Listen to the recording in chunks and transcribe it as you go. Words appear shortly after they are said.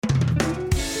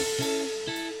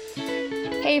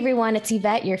Hey everyone, it's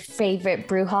Yvette, your favorite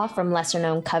Bruja from Lesser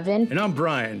Known Coven. And I'm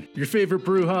Brian, your favorite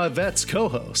Bruja Yvette's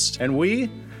co-host. And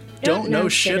we don't know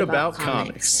shit about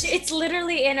comics. It's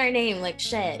literally in our name, like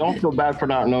shit. Don't feel bad for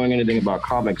not knowing anything about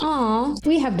comics. Aw,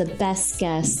 we have the best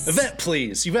guests. Yvette,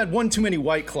 please. You've had one too many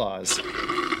White Claws.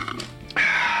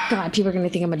 God, people are going to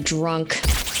think I'm a drunk.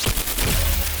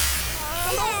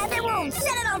 Yeah, then we'll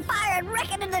set it on fire and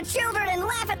wreck it to the children and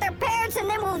laugh at their parents, and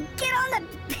then we'll get on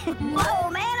the...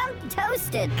 Whoa, man, I'm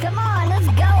toasted. Come on, let's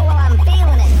go while I'm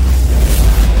feeling it.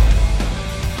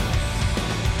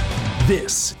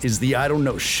 This is the I Don't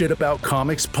Know Shit About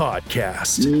Comics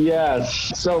podcast.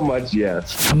 Yes, so much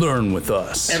yes. Learn with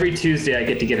us. Every Tuesday I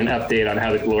get to get an update on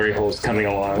how the glory hole's coming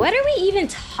along. What are we even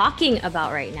talking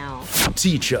about right now?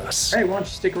 Teach us. Hey, why don't you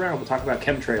stick around? We'll talk about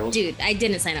chemtrails. Dude, I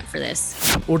didn't sign up for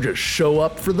this. Or just show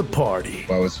up for the party.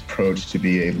 I was approached to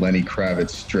be a Lenny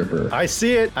Kravitz stripper. I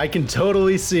see it. I can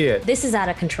totally see it. This is out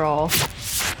of control.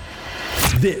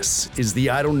 This is the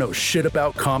I Don't Know Shit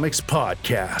About Comics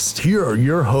podcast. Here are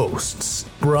your hosts,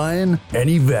 Brian and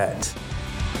Yvette.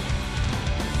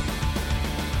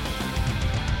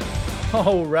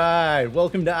 All right,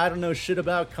 welcome to I Don't Know Shit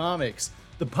About Comics,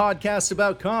 the podcast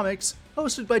about comics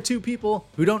hosted by two people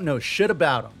who don't know shit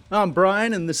about them. I'm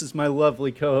Brian, and this is my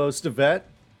lovely co-host, Yvette.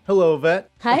 Hello,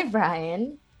 Yvette. Hi,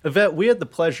 Brian. Yvette, we had the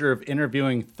pleasure of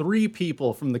interviewing three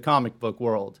people from the comic book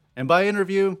world. And by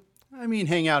interview, I mean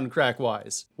hang out and crack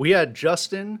wise. We had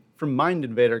Justin from Mind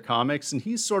Invader Comics, and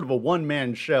he's sort of a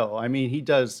one-man show. I mean, he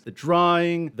does the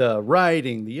drawing, the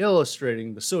writing, the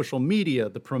illustrating, the social media,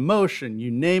 the promotion, you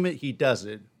name it, he does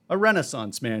it. A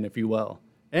renaissance man, if you will.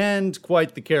 And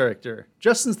quite the character.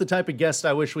 Justin's the type of guest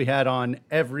I wish we had on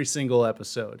every single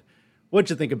episode.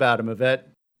 What'd you think about him, Yvette?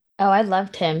 Oh, I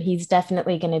loved him. He's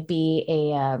definitely going to be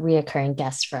a reoccurring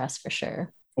guest for us, for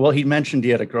sure. Well, he mentioned he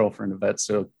had a girlfriend, Yvette,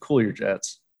 so cool your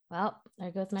jets. Well,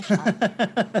 there goes my shot.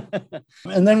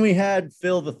 And then we had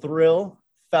Phil the Thrill,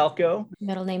 Falco.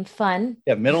 Middle name Fun.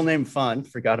 Yeah, middle name Fun.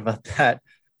 Forgot about that.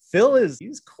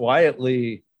 He's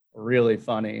quietly really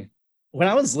funny. When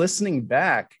I was listening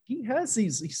back, he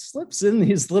slips in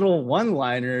these little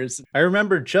one-liners. I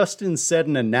remember Justin said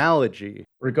an analogy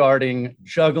regarding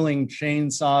juggling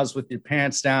chainsaws with your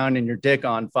pants down and your dick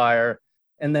on fire.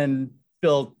 And then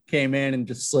Phil came in and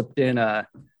just slipped in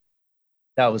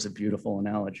that was a beautiful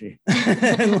analogy.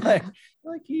 And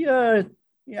he added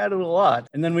a lot.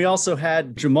 And then we also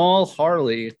had Jamal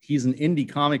Harley. He's an indie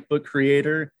comic book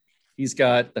creator. He's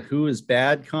got the Who Is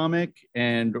Bad comic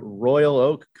and Royal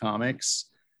Oak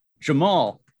comics.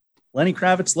 Jamal, Lenny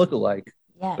Kravitz lookalike.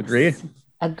 Yes. Agree?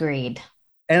 Agreed.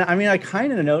 And I mean, I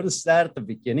kind of noticed that at the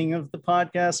beginning of the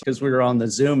podcast because we were on the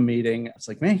Zoom meeting. I was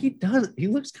like, man, he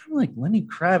looks kind of like Lenny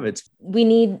Kravitz. We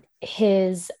need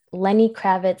his Lenny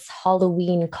Kravitz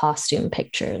Halloween costume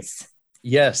pictures.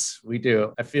 Yes, we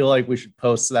do. I feel like we should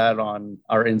post that on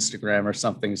our Instagram or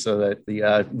something so that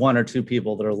the one or two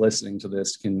people that are listening to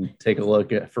this can take a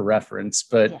look at for reference.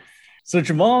 But yes. So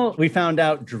Jamal, we found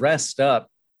out dressed up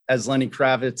as Lenny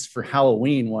Kravitz for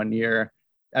Halloween one year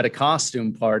at a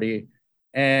costume party.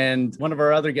 And one of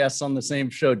our other guests on the same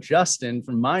show, Justin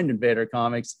from Mind Invader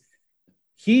Comics,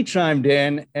 he chimed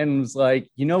in and was like,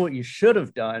 you know what you should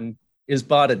have done is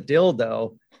bought a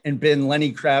dildo and been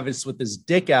Lenny Kravitz with his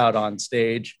dick out on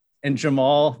stage. And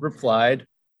Jamal replied,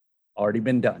 already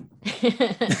been done.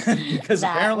 Because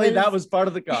apparently that was part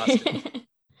of the costume.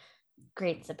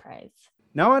 Great surprise.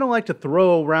 Now, I don't like to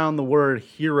throw around the word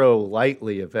hero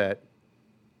lightly, Yvette,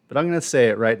 but I'm going to say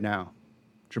it right now.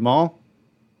 Jamal,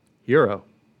 hero.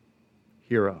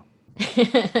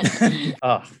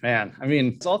 Oh, man. I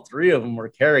mean, all three of them were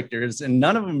characters, and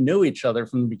none of them knew each other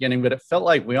from the beginning, but it felt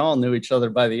like we all knew each other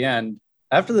by the end.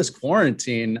 After this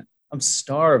quarantine, I'm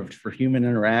starved for human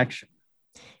interaction.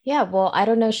 Yeah, well, I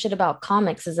Don't Know Shit About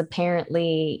Comics is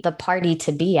apparently the party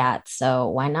to be at, so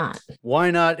why not?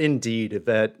 Why not indeed,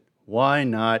 Yvette? Why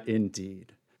not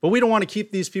indeed? But we don't want to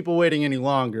keep these people waiting any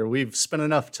longer. We've spent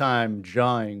enough time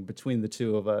jawing between the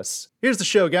two of us. Here's the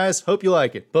show, guys. Hope you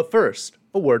like it. But first,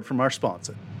 a word from our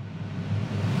sponsor.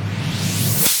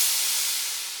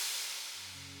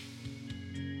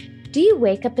 Do you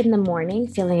wake up in the morning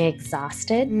feeling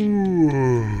exhausted?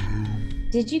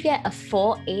 Did you get a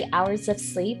full 8 hours of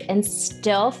sleep and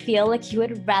still feel like you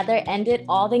would rather end it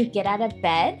all than get out of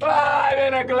bed? I'm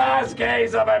in a glass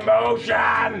case of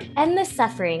emotion! End the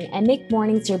suffering and make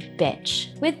mornings your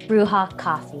bitch with Bruja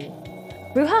Coffee.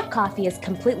 Bruja Coffee is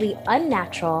completely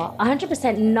unnatural,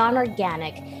 100%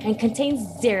 non-organic, and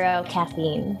contains 0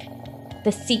 caffeine.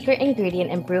 The secret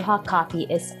ingredient in Bruja Coffee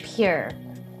is pure,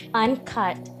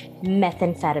 uncut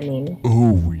methamphetamine.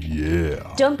 Oh,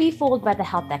 yeah. Don't be fooled by the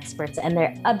health experts and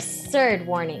their absurd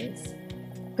warnings.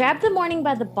 Grab the morning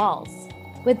by the balls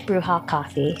with BrewHawk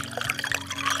coffee.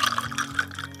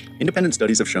 Independent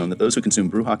studies have shown that those who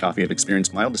consume BrewHawk coffee have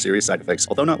experienced mild to serious side effects,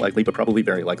 although not likely, but probably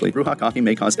very likely. BrewHawk coffee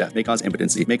may cause death, may cause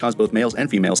impotency, may cause both males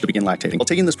and females to begin lactating. While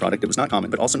taking this product, it was not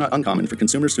common, but also not uncommon for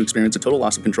consumers to experience a total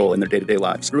loss of control in their day-to-day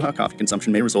lives. BrewHawk coffee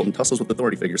consumption may result in tussles with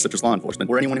authority figures such as law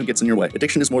enforcement or anyone who gets in your way.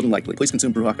 Addiction is more than likely. Please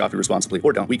consume BrewHawk coffee responsibly,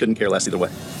 or don't. We couldn't care less either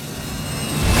way.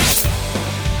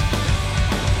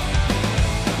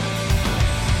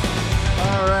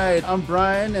 All right, I'm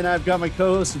Brian, and I've got my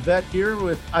co-host Vet here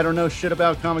with I Don't Know Shit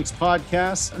About Comics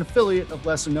podcast, an affiliate of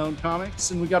Lesser Known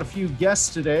Comics, and we got a few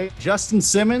guests today. Justin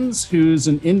Simmons, who's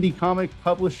an indie comic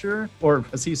publisher, or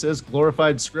as he says,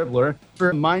 glorified scribbler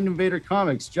for Mind Invader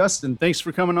Comics. Justin, thanks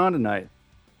for coming on tonight.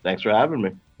 Thanks for having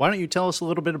me. Why don't you tell us a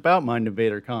little bit about Mind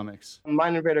Invader Comics?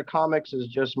 Mind Invader Comics is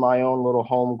just my own little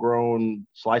homegrown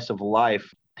slice of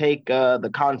life. Take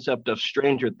the concept of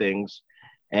Stranger Things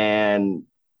and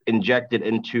inject it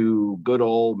into good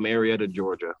old Marietta,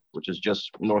 Georgia, which is just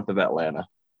north of Atlanta.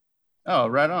 Oh,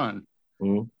 right on.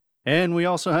 Mm-hmm. And we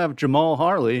also have Jamal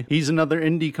Harley. He's another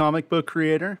indie comic book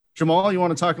creator. Jamal, you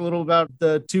want to talk a little about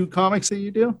the two comics that you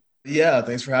do? Yeah,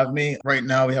 thanks for having me. Right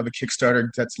now, we have a Kickstarter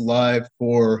that's live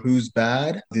for Who's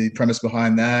Bad. The premise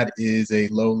behind that is a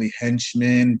lowly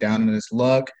henchman down in his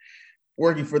luck,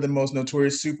 working for the most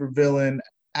notorious supervillain,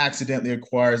 accidentally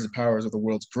acquires the powers of the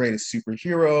world's greatest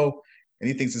superhero, and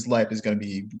he thinks his life is going to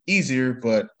be easier,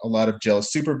 but a lot of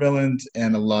jealous supervillains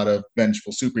and a lot of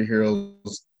vengeful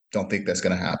superheroes don't think that's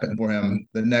going to happen for him.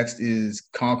 The next is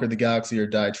Conquer the Galaxy or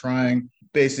Die Trying.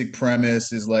 Basic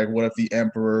premise is like, what if the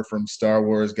Emperor from Star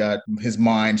Wars got his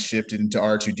mind shifted into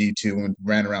R2-D2 and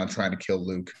ran around trying to kill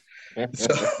Luke?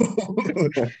 So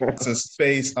it's a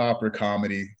space opera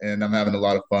comedy, and I'm having a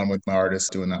lot of fun with my artists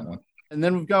doing that one. And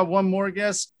then we've got one more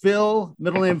guest, Phil,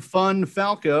 middle name Fun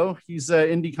Falco. He's an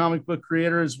indie comic book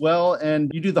creator as well. And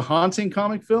you do the Haunting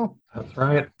comic, Phil? That's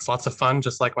right. It's lots of fun,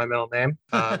 just like my middle name.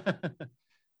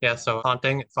 Yeah, so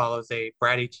Haunting, it follows a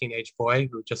bratty teenage boy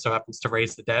who just so happens to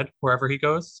raise the dead wherever he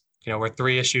goes. You know, we're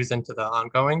 3 issues into the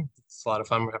ongoing. It's a lot of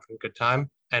fun. We're having a good time.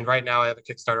 And right now I have a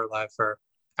Kickstarter live for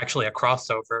actually a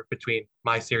crossover between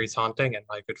my series Haunting and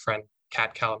my good friend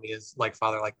Kat Calamia's Like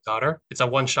Father, Like Daughter. It's a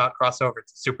one-shot crossover.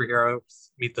 It's a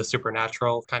superheroes meet the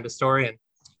supernatural kind of story. And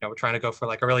you know, we're trying to go for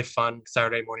like a really fun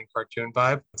Saturday morning cartoon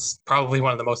vibe. It's probably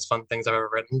one of the most fun things I've ever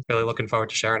written. Really looking forward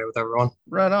to sharing it with everyone.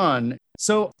 Right on.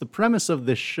 So the premise of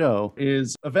this show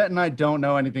is Yvette and I don't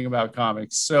know anything about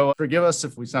comics. So forgive us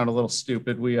if we sound a little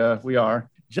stupid. We are.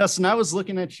 Justin, I was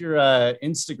looking at your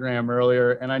Instagram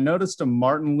earlier, and I noticed a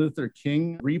Martin Luther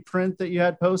King reprint that you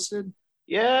had posted.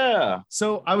 Yeah.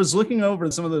 So I was looking over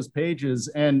some of those pages,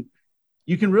 and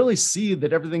you can really see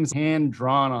that everything's hand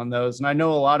drawn on those. And I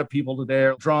know a lot of people today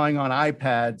are drawing on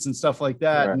iPads and stuff like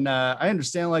that. Right. And I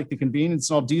understand like the convenience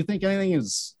and all. Do you think anything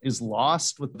is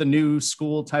lost with the new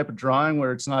school type of drawing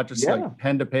where it's not just like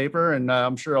pen to paper? And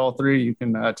I'm sure all three you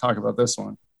can talk about this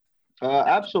one.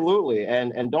 Absolutely.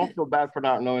 And don't feel bad for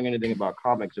not knowing anything about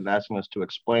comics and asking us to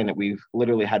explain it. We've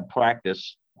literally had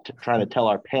practice trying to tell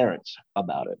our parents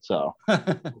about it. So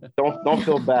don't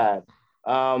feel bad.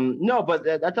 No, but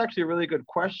that's actually a really good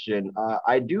question.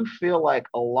 I do feel like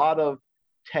a lot of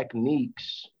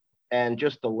techniques and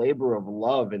just the labor of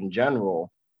love in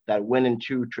general that went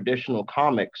into traditional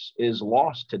comics is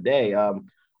lost today. I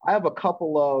have a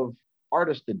couple of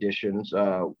artist editions,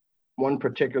 one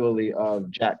particularly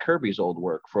of Jack Kirby's old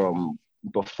work from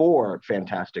before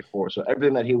Fantastic Four. So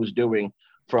everything that he was doing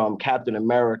from Captain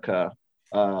America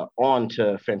on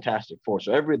to Fantastic Four.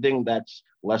 So everything that's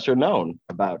lesser known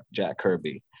about Jack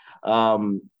Kirby.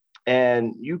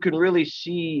 And you can really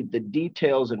see the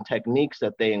details and techniques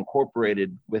that they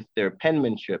incorporated with their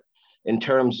penmanship in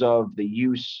terms of the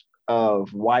use of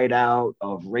whiteout,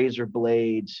 of razor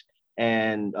blades,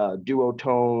 and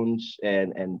duotones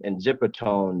and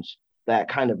zipatones that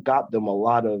kind of got them a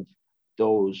lot of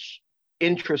those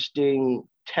interesting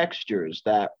textures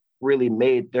that really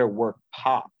made their work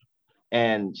pop.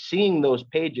 And seeing those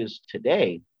pages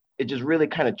today, it just really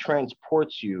kind of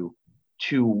transports you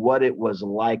to what it was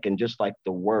like and just like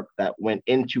the work that went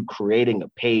into creating a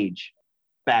page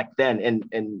back then.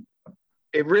 And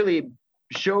it really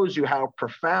shows you how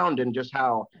profound and just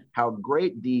how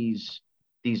great these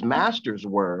masters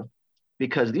were,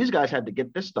 because these guys had to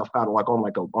get this stuff out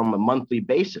on a monthly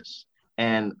basis.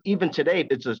 And even today,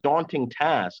 it's a daunting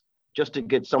task just to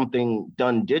get something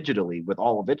done digitally with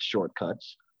all of its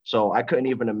shortcuts. So I couldn't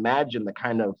even imagine the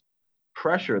kind of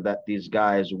pressure that these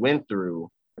guys went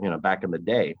through back in the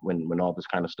day when all this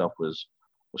kind of stuff was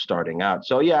starting out.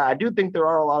 So yeah, I do think there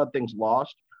are a lot of things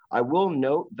lost. I will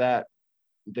note that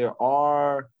there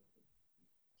are,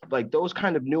 like, those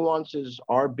kind of nuances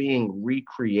are being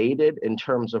recreated in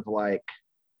terms of like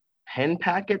pen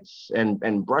packets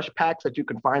and brush packs that you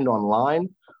can find online.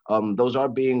 Those are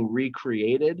being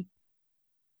recreated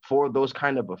for those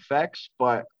kind of effects,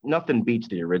 but nothing beats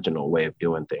the original way of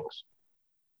doing things.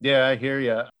 Yeah, I hear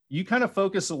you. You kind of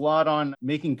focus a lot on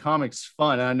making comics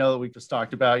fun. And I know that we just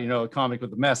talked about, a comic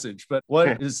with a message, but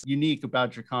what is unique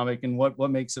about your comic and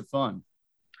what makes it fun?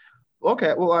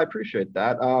 Okay, well, I appreciate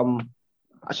that.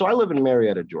 So I live in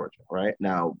Marietta, Georgia, right?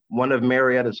 Now, one of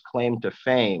Marietta's claim to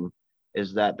fame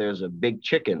is that there's a big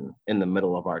chicken in the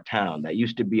middle of our town that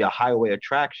used to be a highway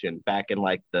attraction back in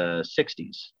like the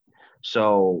 60s.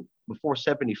 So before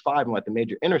 75 and like the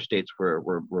major interstates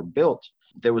were built,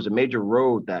 there was a major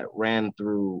road that ran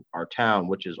through our town,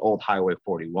 which is Old Highway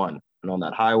 41. And on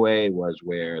that highway was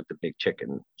where the big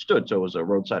chicken stood. So it was a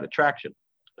roadside attraction.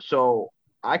 So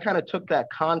I kind of took that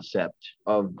concept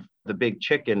of the big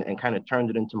chicken and kind of turned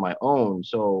it into my own.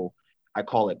 So I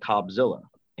call it Cobzilla.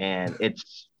 And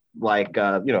it's like,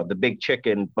 the big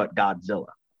chicken, but Godzilla.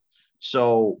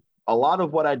 So a lot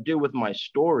of what I do with my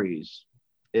stories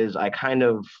is I kind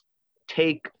of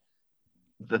take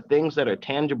the things that are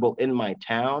tangible in my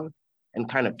town and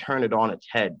kind of turn it on its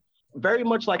head. Very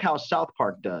much like how South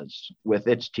Park does with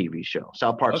its TV show.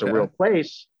 South Park's a real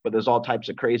place, but there's all types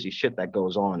of crazy shit that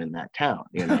goes on in that town,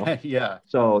 Yeah.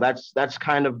 So that's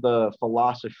kind of the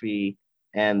philosophy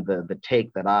and the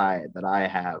take that I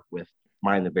have with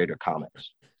Mind Invader Comics.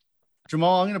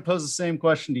 Jamal, I'm going to pose the same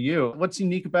question to you. What's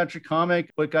unique about your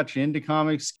comic? What got you into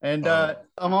comics? And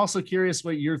I'm also curious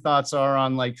what your thoughts are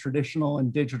on like traditional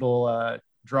and digital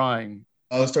drawing.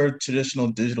 I started traditional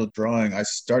digital drawing. I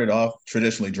started off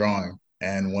traditionally drawing.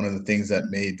 And one of the things that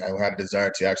I had a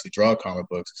desire to actually draw comic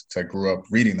books, because I grew up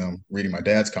reading my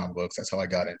dad's comic books. That's how I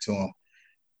got into them.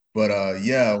 But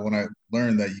when I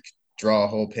learned that you could draw a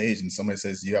whole page and somebody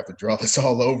says you have to draw this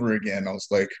all over again, I was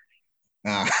like,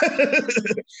 nah, I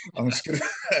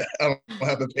don't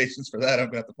have the patience for that. I'm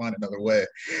gonna have to find another way.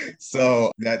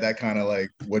 So that kind of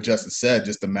like what Justin said,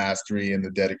 just the mastery and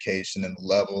the dedication and the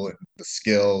level and the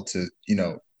skill to,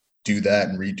 do that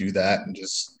and redo that. And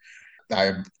just,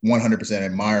 I 100%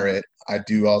 admire it. I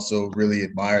do also really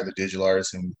admire the digital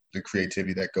artists and the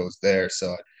creativity that goes there.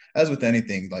 So as with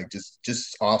anything, like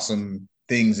just awesome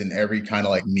things in every kind of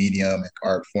like medium and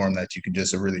art form that you can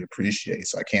just really appreciate.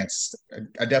 So I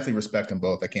definitely respect them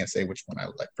both. I can't say which one I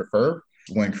like prefer.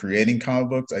 When creating comic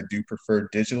books, I do prefer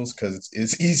digitals because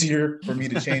it's easier for me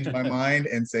to change my mind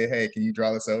and say, hey, can you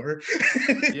draw this over?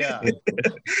 Yeah.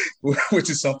 Which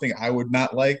is something I would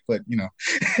not like, but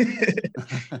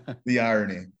the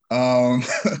irony.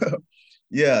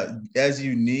 Yeah, as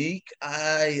unique,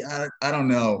 I don't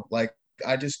know. Like,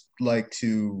 I just like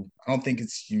to, I don't think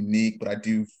it's unique, but I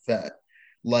do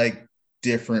like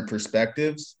different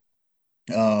perspectives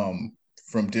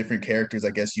from different characters.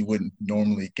 I guess you wouldn't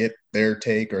normally get their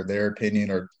take or their opinion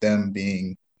or them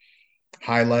being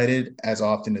highlighted as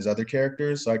often as other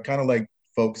characters. So I kind of like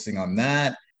focusing on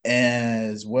that,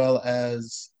 as well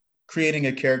as creating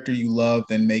a character you love,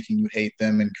 then making you hate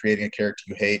them, and creating a character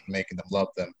you hate and making them love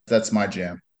them. That's my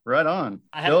jam. Right on.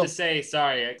 I have to say,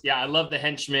 sorry. Yeah, I love the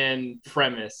henchman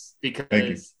premise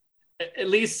because at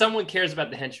least someone cares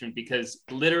about the henchman, because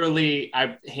literally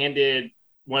I handed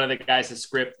one of the guys a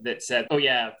script that said, oh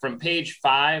yeah, from page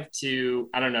 5 to,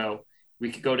 I don't know,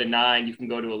 we could go to 9, you can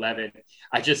go to 11.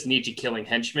 I just need you killing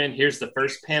henchmen. Here's the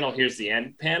first panel, here's the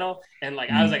end panel. And like,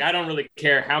 I was like, I don't really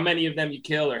care how many of them you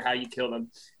kill or how you kill them.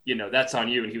 That's on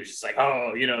you. And he was just like,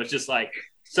 oh, it's just like,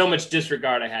 so much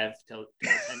disregard I have to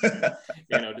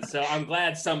attention, so I'm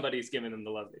glad somebody's giving them the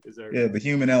love they deserve. Yeah, the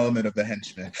human element of the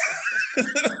henchman.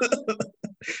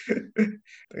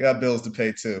 They got bills to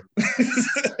pay too.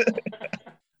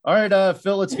 All right,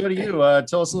 Phil, let's go to you.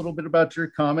 Tell us a little bit about your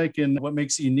comic and what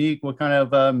makes it unique. What kind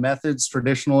of methods,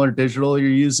 traditional or digital,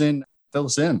 you're using? Fill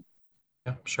us in.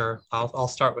 Yeah, sure. I'll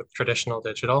start with traditional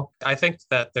digital. I think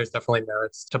that there's definitely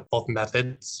merits to both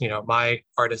methods. My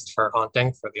artist for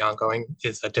Haunting, for the ongoing,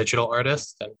 is a digital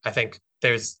artist. And I think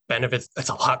there's benefits. It's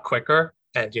a lot quicker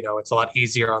and, it's a lot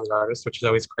easier on the artist, which is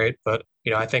always great. But,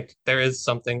 I think there is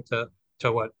something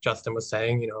to what Justin was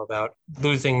saying, about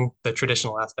losing the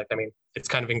traditional aspect. I mean, it's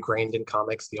kind of ingrained in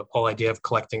comics, the whole idea of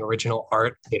collecting original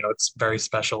art. It's very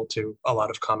special to a lot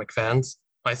of comic fans,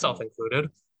 myself included.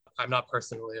 I'm not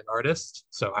personally an artist,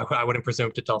 so I wouldn't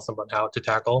presume to tell someone how to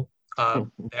tackle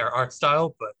their art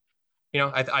style. But,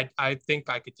 I think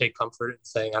I could take comfort in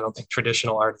saying I don't think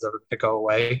traditional art is ever going to go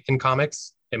away in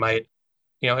comics. It might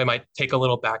it might take a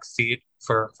little back seat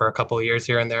for a couple of years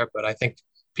here and there, but I think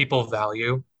people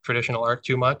value traditional art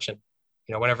too much. And,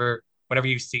 whenever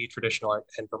you see traditional art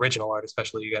and original art,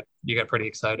 especially, you get pretty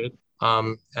excited.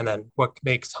 And then what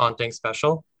makes Haunting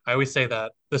special? I always say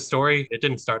that the story, it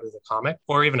didn't start as a comic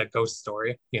or even a ghost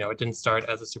story. It didn't start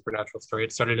as a supernatural story.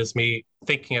 It started as me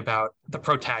thinking about the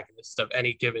protagonist of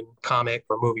any given comic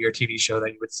or movie or TV show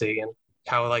that you would see, and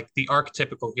how like the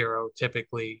archetypical hero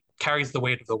typically carries the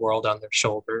weight of the world on their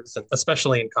shoulders. And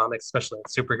especially in comics, especially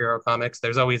in superhero comics,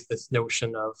 there's always this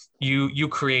notion of you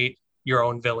create your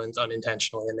own villains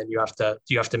unintentionally, and then you have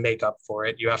to make up for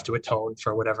it. You have to atone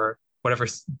for whatever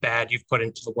bad you've put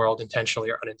into the world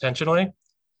intentionally or unintentionally.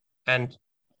 And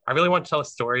I really want to tell a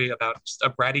story about just a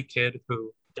bratty kid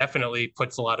who definitely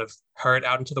puts a lot of hurt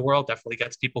out into the world, definitely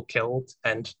gets people killed,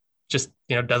 and just,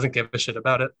 doesn't give a shit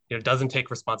about it, doesn't take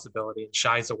responsibility and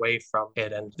shies away from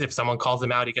it. And if someone calls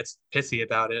him out, he gets pissy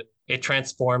about it. It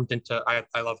transformed into,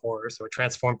 I love horror, so it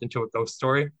transformed into a ghost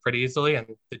story pretty easily. And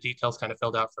the details kind of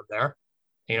filled out from there.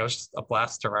 It's just a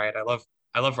blast to write. I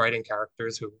love writing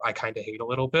characters who I kind of hate a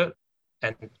little bit.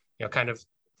 And, kind of,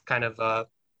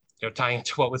 tying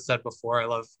into what was said before, I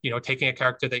love, taking a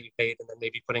character that you hate and then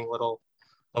maybe putting a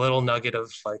little nugget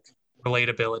of like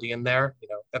relatability in there.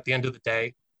 At the end of the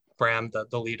day, Bram,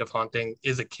 the lead of Haunting,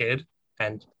 is a kid,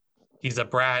 and he's a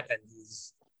brat, and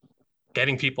he's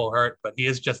getting people hurt, but he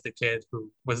is just a kid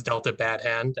who was dealt a bad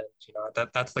hand. And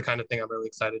that's the kind of thing I'm really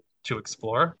excited to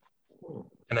explore.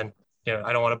 And then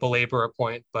I don't want to belabor a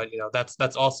point, but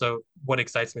that's also what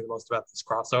excites me the most about this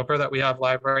crossover that we have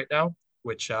live right now,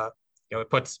 which it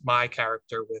puts my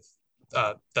character with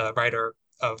the writer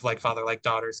of Like Father Like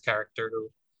Daughter's character, who,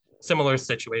 similar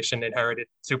situation, inherited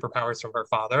superpowers from her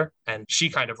father, and she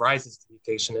kind of rises to the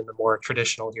occasion in the more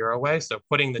traditional hero way. So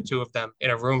putting the two of them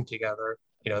in a room together,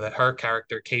 that her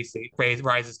character Casey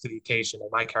rises to the occasion,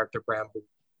 and my character Bram, who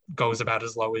goes about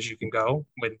as low as you can go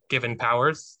when given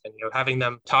powers, and having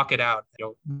them talk it out,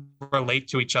 relate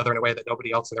to each other in a way that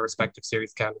nobody else in their respective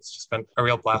series can. It's just been a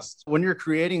real blast. When you're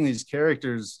creating these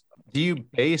characters, do you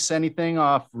base anything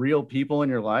off real people in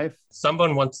your life?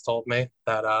 Someone once told me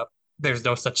that there's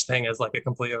no such thing as like a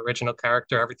completely original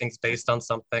character. Everything's based on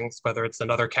something, whether it's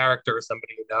another character or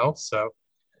somebody you know. So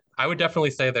I would definitely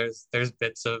say there's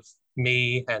bits of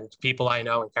me and people I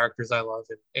know and characters I love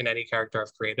in any character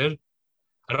I've created.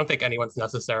 I don't think anyone's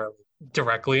necessarily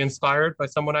directly inspired by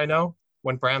someone I know.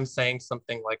 When Bram's saying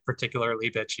something like particularly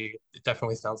bitchy, it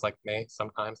definitely sounds like me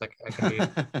sometimes. I can be,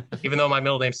 even though my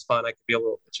middle name's fun, I can be a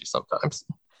little bitchy sometimes.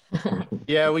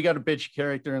 Yeah, we got a bitchy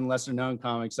character in lesser known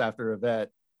comics after Yvette.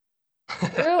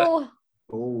 True.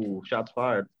 Oh, shots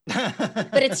fired.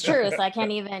 But it's true, so I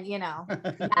can't even,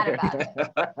 mad about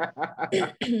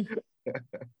it.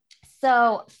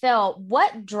 So, Phil,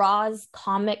 what draws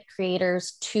comic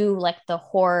creators to like the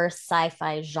horror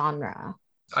sci-fi genre?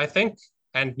 I think,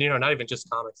 and not even just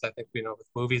comics, I think, with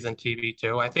movies and TV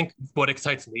too, I think what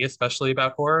excites me especially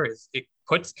about horror is it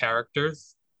puts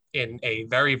characters in a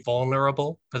very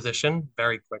vulnerable position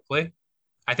very quickly.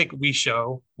 I think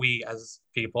we as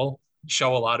people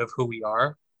show a lot of who we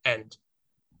are, and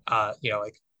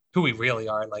like who we really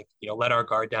are, and like let our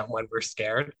guard down when we're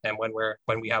scared and when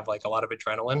we have like a lot of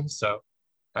adrenaline. So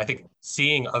I think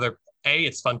seeing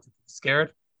it's fun to be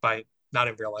scared by, not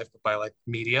in real life, but by like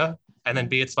media, and then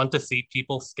B, it's fun to see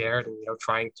people scared and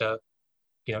trying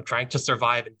to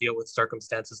survive and deal with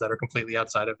circumstances that are completely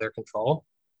outside of their control.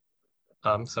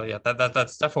 So yeah,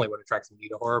 that's definitely what attracts me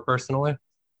to horror personally.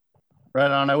 Right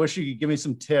on. I wish you could give me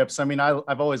some tips. I mean,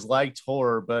 I've always liked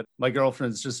horror, but my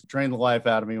girlfriend's just drained the life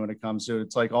out of me when it comes to it.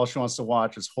 It's like all she wants to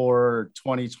watch is horror,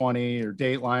 2020 or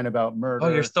Dateline about murder. Oh,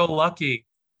 you're so lucky.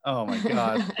 Oh my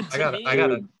God. I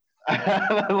got it.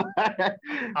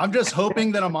 I'm just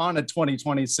hoping that I'm on a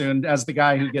 2020 soon as the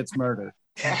guy who gets murdered.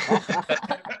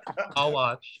 I'll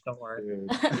watch. Don't worry.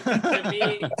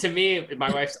 to me, my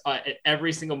wife's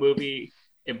every single movie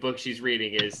and book she's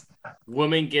reading is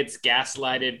woman gets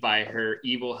gaslighted by her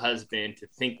evil husband to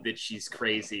think that she's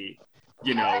crazy,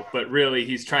 but really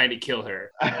he's trying to kill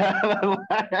her.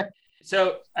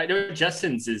 So I know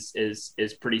Justin's is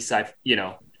pretty sci-fi,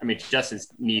 I mean, Justin's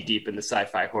knee deep in the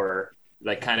sci-fi horror,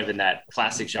 like kind of in that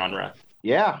classic genre.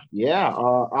 Yeah.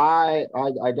 I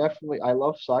definitely, I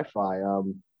love sci-fi.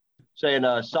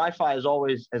 Sci-fi has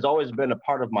always been a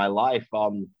part of my life.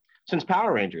 Since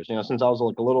Power Rangers, since I was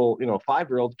like a little,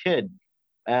 5-year-old kid.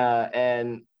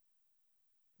 And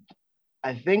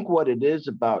I think what it is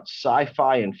about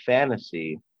sci-fi and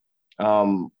fantasy,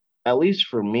 at least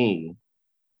for me,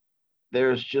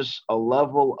 there's just a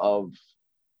level of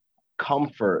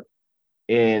comfort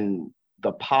in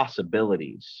the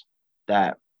possibilities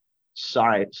that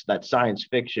science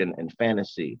fiction and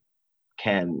fantasy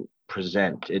can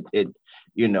present.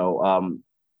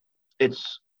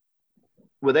 It's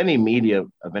with any media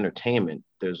of entertainment,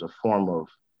 there's a form of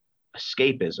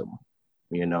escapism,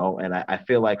 and I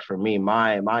feel like for me,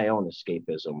 my own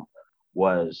escapism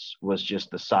was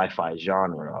just the sci-fi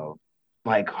genre of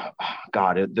like,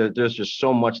 God, there's just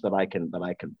so much that I can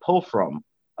pull from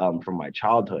my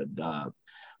childhood.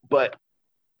 But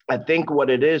I think what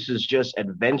it is just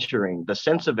adventuring, the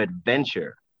sense of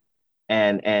adventure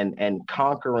and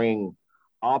conquering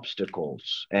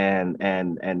obstacles and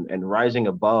rising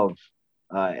above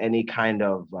any kind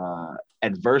of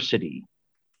adversity.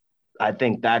 I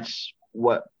think that's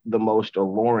what the most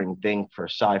alluring thing for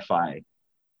sci-fi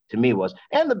to me was,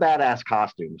 and the badass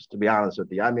costumes, to be honest with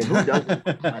you. I mean, who doesn't want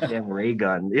a goddamn ray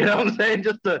gun? You know what I'm saying?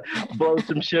 Just to blow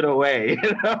some shit away.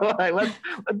 Like let's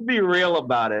be real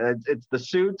about it. It's the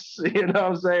suits, you know what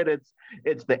I'm saying?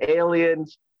 It's the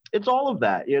aliens. It's all of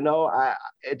that,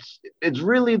 it's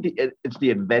really the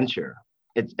adventure.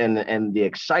 It's and the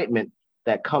excitement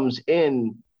that comes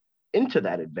into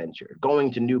that adventure,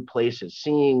 going to new places,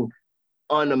 seeing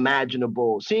the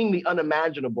unimaginable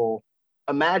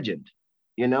imagined,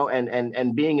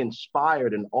 and being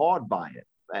inspired and awed by it.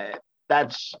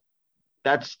 That's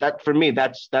for me.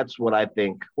 That's what I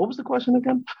think. What was the question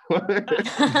again?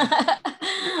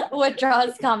 What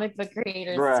draws comic book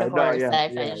creators to horror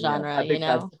sci-fi genre?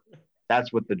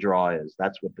 That's what the draw is.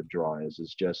 That's what the draw is.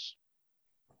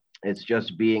 It's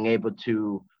just being able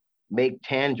to make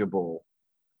tangible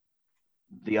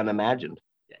the unimagined.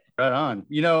 Right on.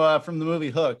 From the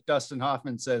movie Hook, Dustin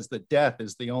Hoffman says that death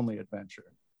is the only adventure.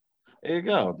 There you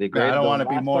go. I don't want to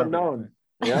be more unknown.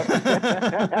 Yep.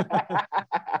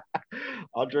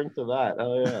 I'll drink to that.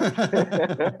 Oh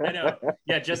yeah. I know.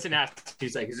 Yeah, Justin asked.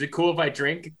 He's like, "Is it cool if I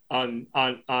drink on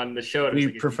the show?" And we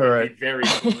like, prefer it. Very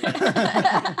cool.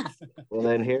 Well,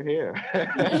 then here.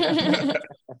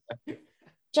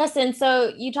 Justin,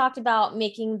 so you talked about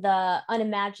making the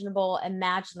unimaginable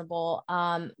imaginable.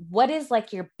 What is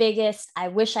like your biggest "I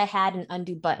wish I had an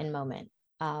undo button" moment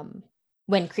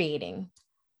when creating?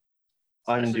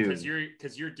 Undo, because you're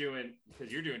doing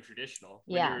traditional.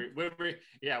 When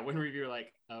you're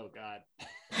like, oh God,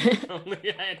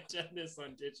 only I had done this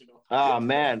on digital. Oh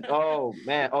man.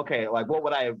 Okay, like what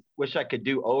would I wish I could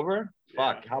do over?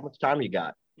 Yeah. Fuck, how much time you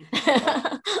got?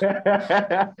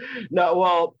 No,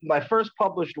 well, my first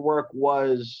published work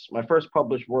was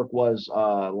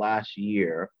last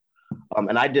year,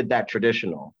 and I did that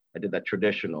traditional.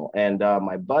 And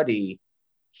my buddy,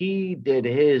 he did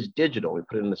his digital. We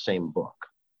put it in the same book,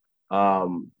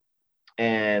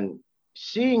 and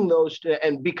seeing those,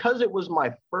 and because it was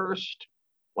my first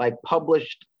like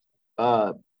published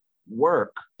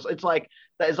work, it's like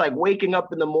waking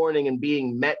up in the morning and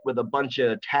being met with a bunch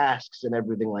of tasks and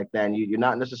everything like that, and you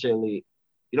don't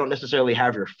necessarily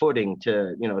have your footing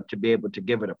to be able to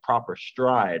give it a proper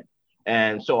stride.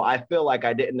 And so I feel like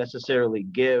I didn't necessarily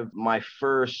give my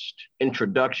first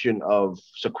introduction of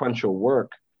sequential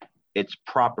work its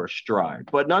proper stride,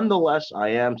 but nonetheless I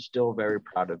am still very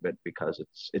proud of it because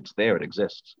it's there, it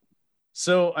exists.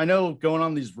 So I know going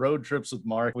on these road trips with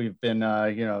Mark, we've been,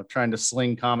 trying to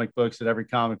sling comic books at every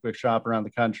comic book shop around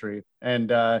the country.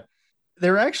 And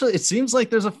it seems like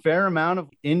there's a fair amount of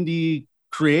indie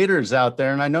creators out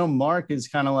there. And I know Mark is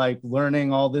kind of like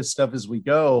learning all this stuff as we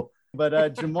go.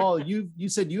 But Jamal, you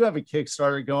said you have a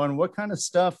Kickstarter going. What kind of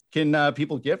stuff can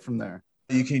people get from there?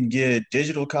 You can get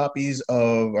digital copies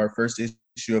of our first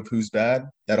issue of Who's Bad.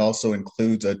 That also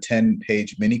includes a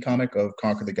 10-page mini comic of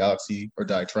Conquer the Galaxy or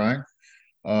Die Trying.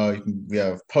 We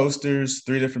have posters,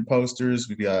 3 different posters.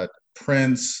 We've got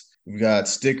prints. We've got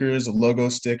stickers, logo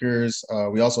stickers.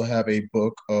 We also have a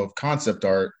book of concept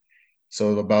art.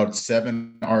 So about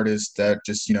 7 artists that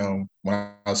just, when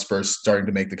I was first starting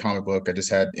to make the comic book, I just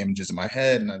had images in my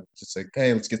head and I just like,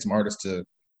 hey, let's get some artists to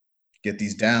get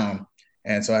these down.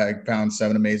 And so I found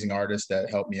 7 amazing artists that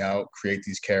helped me out create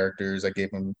these characters. I gave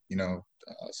them,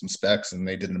 some specs and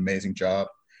they did an amazing job.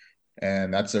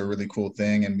 And that's a really cool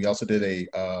thing. And we also did a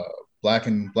black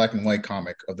and white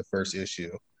comic of the first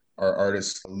issue. Our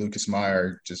artist, Lucas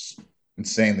Meyer, just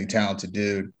insanely talented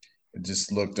dude. It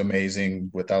just looked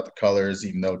amazing without the colors,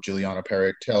 even though Giuliano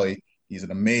Paratelli, he's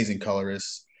an amazing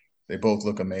colorist. They both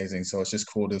look amazing. So it's just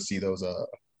cool to see those, a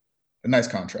nice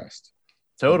contrast.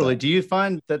 Totally. Do you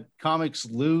find that comics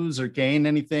lose or gain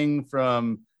anything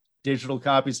from digital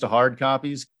copies to hard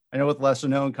copies? I know with lesser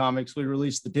known comics, we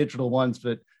released the digital ones,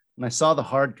 but when I saw the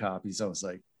hard copies, I was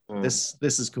like, this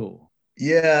is cool.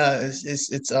 Yeah,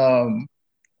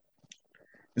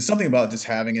 There's something about just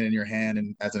having it in your hand,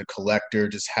 and as a collector,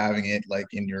 just having it like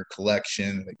in your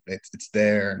collection, like it's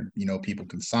there, and people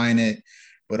can sign it.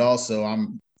 But also,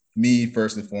 me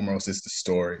first and foremost, it's the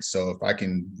story. So if I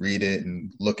can read it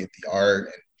and look at the art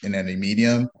in any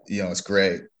medium, it's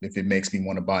great. If it makes me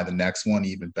want to buy the next one,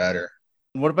 even better.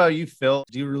 What about you, Phil?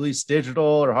 Do you release digital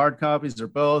or hard copies or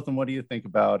both? And what do you think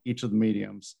about each of the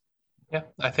mediums? Yeah,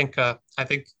 I think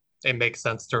it makes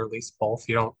sense to release both.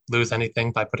 You don't lose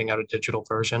anything by putting out a digital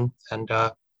version. And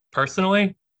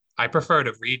personally, I prefer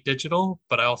to read digital,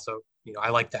 but I also, I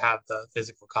like to have the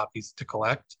physical copies to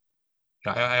collect.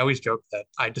 I always joke that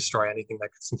I destroy anything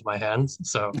that gets into my hands.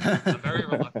 So I'm very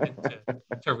reluctant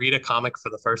to read a comic for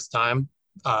the first time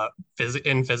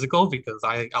in physical, because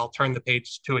I'll turn the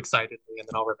page too excitedly and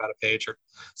then I'll rip out a page or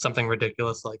something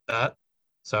ridiculous like that.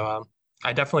 So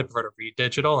I definitely prefer to read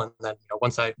digital, and then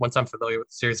once I'm familiar with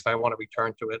the series, if I want to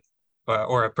return to it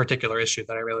or a particular issue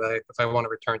that I really like, if I want to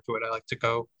return to it, I like to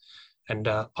go and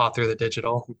paw through the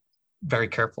digital very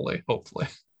carefully, hopefully.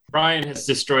 Brian has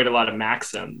destroyed a lot of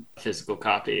Maxim physical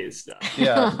copies.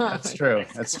 Yeah, that's true.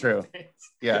 That's true.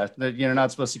 Yeah, you're not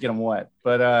supposed to get them wet.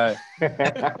 But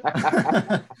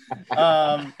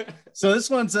so this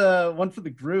one's one for the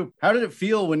group. How did it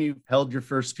feel when you held your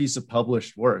first piece of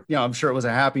published work? I'm sure it was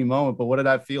a happy moment, but what did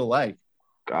that feel like?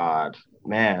 God,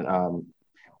 man.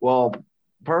 Well,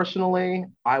 personally,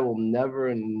 I will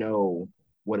never know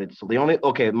what it's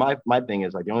my thing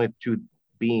is like the only two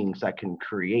beings that can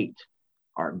create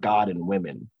are God and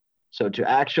women. So to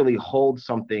actually hold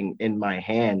something in my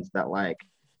hands that like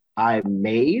I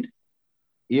made,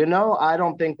 I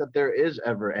don't think that there is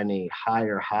ever any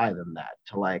higher high than that.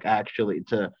 To like actually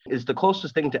is the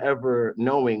closest thing to ever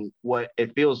knowing what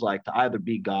it feels like to either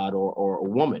be God or a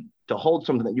woman, to hold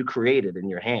something that you created in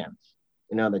your hands,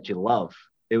 that you love.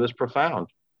 It was profound.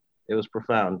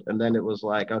 And then it was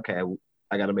like, okay,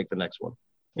 I got to make the next one.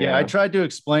 Yeah, I tried to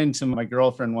explain to my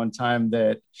girlfriend one time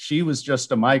that she was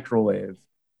just a microwave,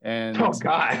 and oh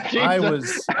God,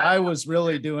 I was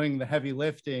really doing the heavy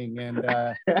lifting. And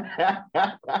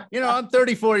I'm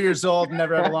 34 years old and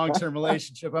never had a long-term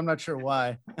relationship. I'm not sure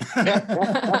why.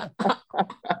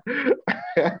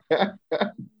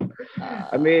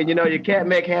 I mean, you can't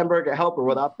make Hamburger Helper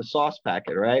without the sauce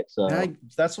packet, right? So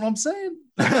that's what I'm saying.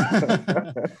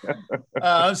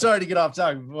 I'm sorry to get off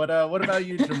topic, but what about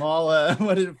you, Jamal?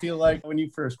 What did it feel like when you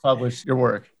first published your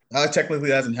work? Technically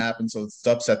hasn't happened, so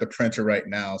stuff's at the printer right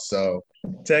now. So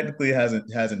technically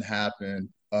hasn't happened.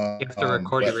 You have to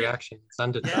record your reaction,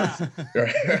 send it. Yeah.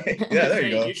 Right. Yeah, there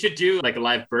you go. You should do like a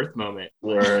live birth moment.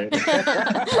 Right. Get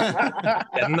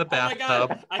in the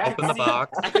bathtub, open the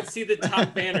box. I could see the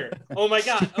top banner. Oh my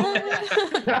God.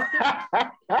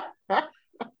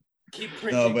 Keep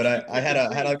printing. No, but I had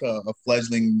like a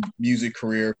fledgling music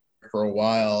career for a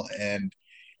while, and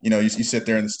you sit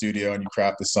there in the studio and you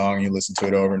craft the song, you listen to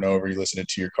it over and over, you listen it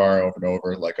to your car over and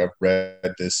over. Like I've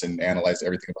read this and analyzed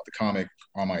everything about the comic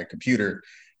on my computer.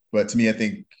 But to me, I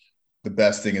think the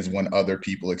best thing is when other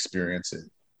people experience it.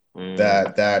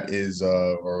 That is,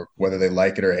 or whether they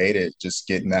like it or hate it, just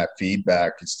getting that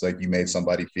feedback. It's like you made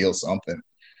somebody feel something.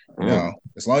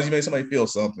 As long as you made somebody feel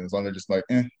something, as long as they're just like,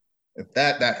 if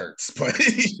that hurts. But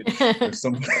if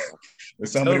somebody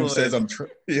totally. Who says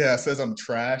I'm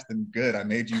trash, then good. I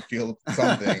made you feel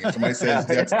something. If somebody says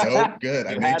that's dope, good.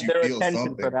 I made you feel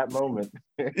something for that moment.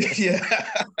 Yeah.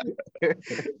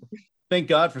 Thank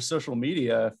God for social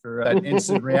media for an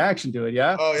instant reaction to it.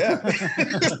 Yeah. Oh yeah.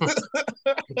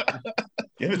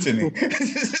 Give it to me.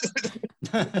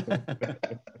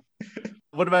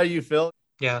 What about you, Phil?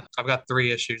 Yeah, I've got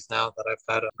 3 issues now that I've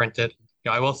had printed.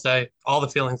 I will say all the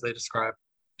feelings they describe,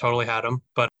 totally had them,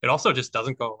 but it also just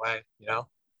doesn't go away.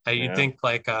 You'd think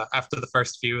like after the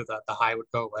first few that the high would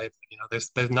go away, but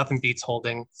there's nothing beats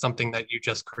holding something that you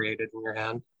just created in your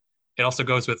hand. It also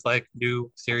goes with like new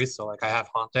series. So like I have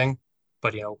Haunting,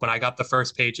 but when I got the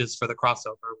first pages for the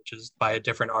crossover, which is by a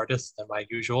different artist than my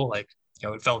usual, it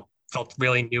felt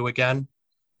really new again.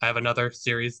 I have another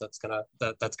series that's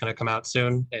gonna come out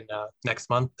soon in next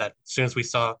month. That as soon as we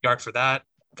saw the art for that,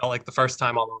 felt like the first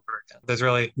time all over again. There's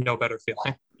really no better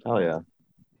feeling. Oh yeah.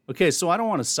 Okay, so I don't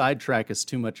want to sidetrack us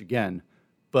too much again,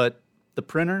 but the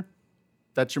printer,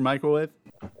 that's your microwave?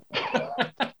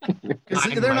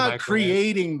 They're not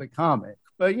creating the comic,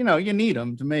 but you need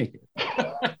them to make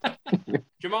it.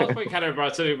 Jamal's point kind of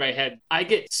brought something in my head. I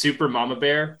get super mama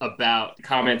bear about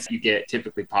comments you get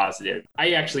typically positive.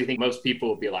 I actually think most people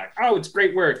will be like, oh, it's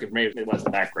great work. And maybe it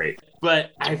wasn't that great.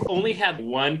 But I've only had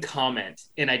one comment,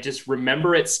 and I just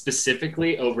remember it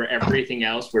specifically over everything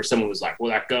else where someone was like,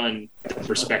 well, that gun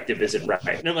perspective isn't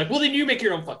right. And I'm like, well, then you make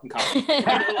your own fucking comment. And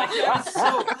they're like,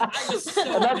 I was so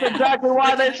And that's mad. exactly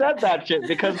why they said that shit,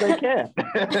 because they can't.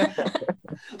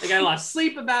 Like I lost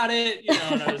sleep about it,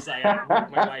 and I was like, I woke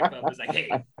my wife up. I was like,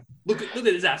 hey, look at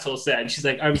this asshole said. And she's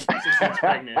like, I'm 6 months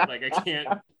pregnant. Like I can't.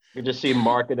 You just see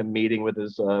Mark in a meeting with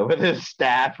his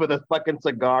staff with a fucking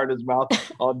cigar in his mouth.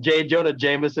 J. Jonah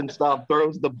Jameson stuff,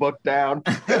 throws the book down.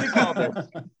 What do you call this?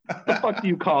 What the fuck do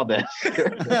you call this?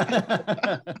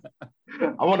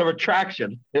 I want a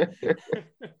retraction.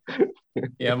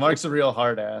 Yeah, Mark's a real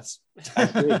hard ass.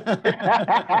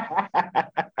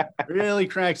 Really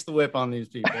cranks the whip on these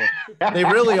people. They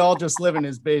really all just live in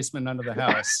his basement under the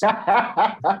house.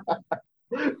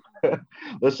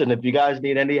 Listen, if you guys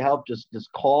need any help, just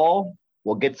call.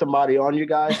 We'll get somebody on you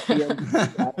guys.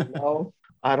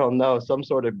 I don't know, some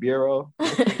sort of bureau.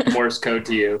 Morse code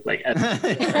to you, like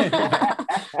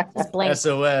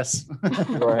SOS.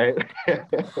 Right.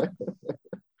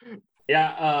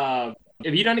 Yeah.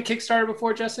 Have you done a Kickstarter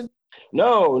before, Justin?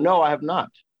 No, I have not.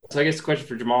 So I guess the question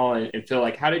for Jamal and Phil,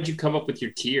 like, how did you come up with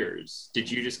your tiers? Did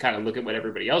you just kind of look at what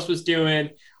everybody else was doing,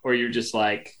 or you're just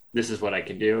like, this is what I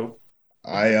can do?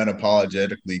 I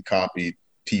unapologetically copied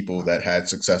people that had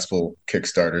successful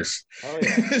Kickstarters. Oh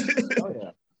yeah.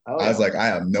 I was like, I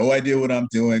have no idea what I'm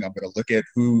doing. I'm going to look at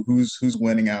who's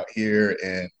winning out here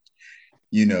and,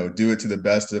 do it to the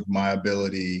best of my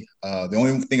ability. The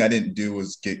only thing I didn't do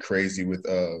was get crazy with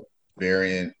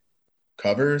variant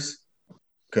covers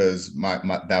because my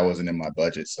that wasn't in my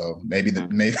budget. So maybe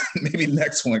maybe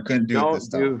next one couldn't do it this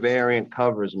time. Don't do variant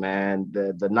covers, man.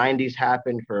 The 90s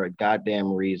happened for a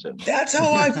goddamn reason. That's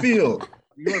how I feel.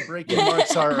 You are breaking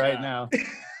Mark's heart right now.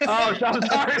 Oh, I'm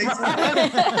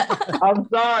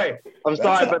sorry. I'm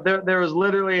sorry, but there was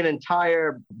literally an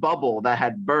entire bubble that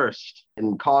had burst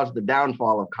and caused the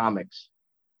downfall of comics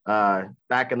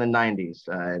back in the 90s.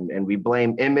 And we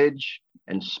blame Image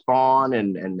and Spawn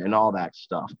and all that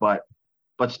stuff. But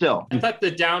still. I thought the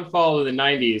downfall of the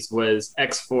 90s was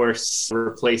X-Force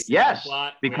replaced the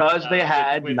plot because they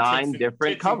had with 9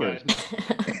 different covers.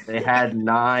 They had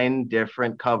 9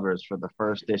 different covers for the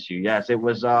first issue. Yes, it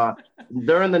was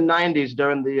during the 90s,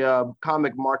 during the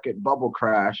comic market bubble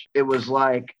crash. It was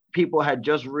like people had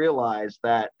just realized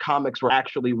that comics were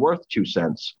actually worth 2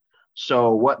 cents.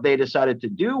 So what they decided to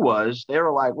do was they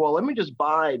were like, well, let me just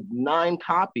buy 9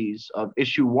 copies of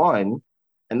issue 1.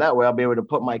 And that way I'll be able to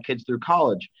put my kids through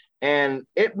college. And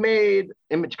it made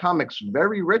Image Comics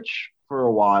very rich for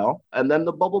a while. And then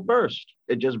the bubble burst.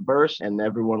 It just burst and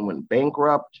everyone went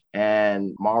bankrupt.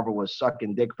 And Marvel was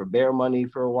sucking dick for bear money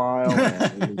for a while.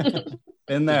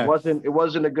 And it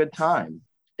wasn't a good time.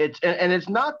 It's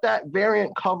not that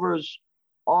variant covers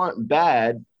aren't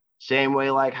bad. Same way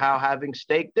like how having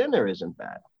steak dinner isn't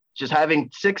bad. Just having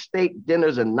 6 steak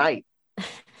dinners a night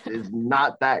is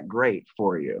not that great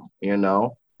for you,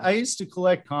 I used to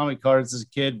collect comic cards as a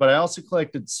kid, but I also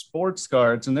collected sports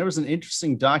cards. And there was an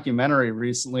interesting documentary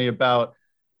recently about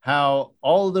how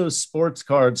all of those sports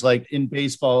cards, like in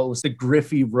baseball, it was the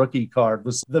Griffey rookie card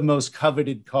was the most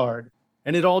coveted card.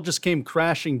 And it all just came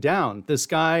crashing down. This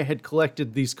guy had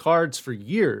collected these cards for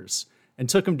years and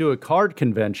took him to a card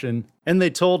convention. And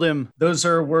they told him those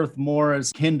are worth more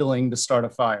as kindling to start a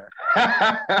fire.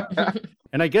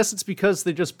 And I guess it's because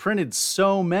they just printed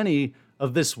so many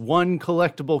of this one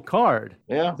collectible card.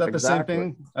 Yeah, is that exactly. The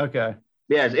same thing? Okay.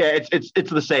 Yeah,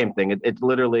 it's the same thing. It's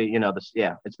literally,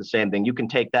 it's the same thing. You can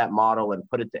take that model and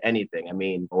put it to anything. I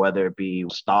mean, whether it be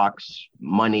stocks,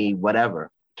 money,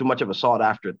 whatever. Too much of a sought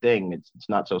after thing. It's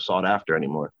not so sought after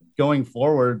anymore. Going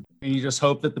forward, you just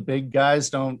hope that the big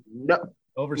guys don't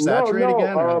oversaturate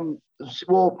again?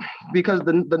 Well, because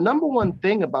the number one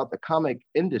thing about the comic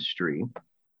industry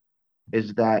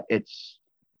is that it's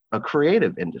a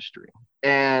creative industry.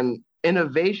 And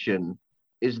innovation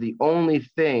is the only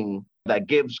thing that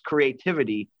gives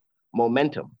creativity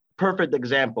momentum. Perfect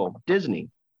example, Disney.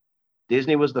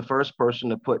 Disney was the first person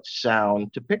to put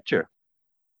sound to picture.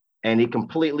 And he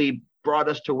completely brought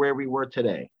us to where we were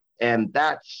today. And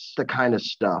that's the kind of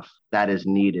stuff that is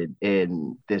needed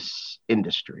in this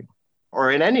industry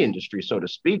or in any industry, so to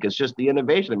speak. It's just the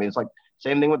innovation. I mean, it's like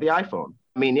same thing with the iPhone.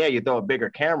 I mean, yeah, you throw a bigger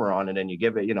camera on it and you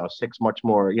give it, 6 much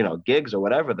more, gigs or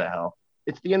whatever the hell.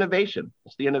 It's the innovation.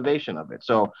 It's the innovation of it.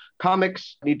 So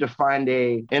comics need to find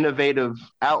a innovative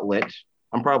outlet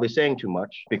I'm probably saying too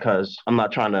much because I'm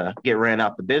not trying to get ran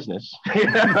out the business.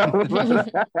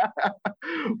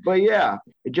 But yeah,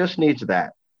 it just needs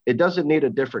that. It doesn't need a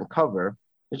different cover.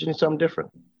 It just needs something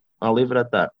different. I'll leave it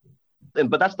at that.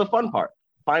 But that's the fun part,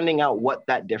 finding out what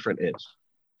that different is.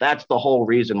 That's the whole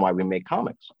reason why we make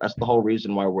comics. That's the whole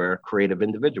reason why we're creative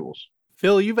individuals.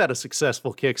 Phil, you've had a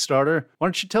successful Kickstarter. Why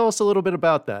don't you tell us a little bit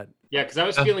about that? Yeah, because I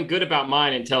was feeling good about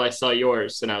mine until I saw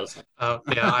yours, and I was like, oh,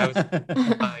 yeah,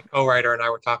 my co-writer and I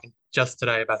were talking just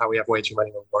today about how we have way too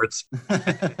many rewards.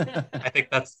 I think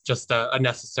that's just a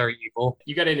necessary evil.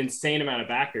 You got an insane amount of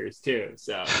backers too,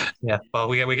 so. Yeah, well,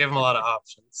 we gave them a lot of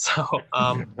options. So,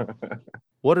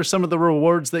 what are some of the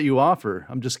rewards that you offer?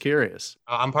 I'm just curious.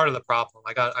 I'm part of the problem.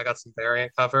 I got some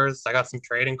variant covers. I got some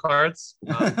trading cards,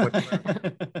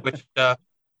 which I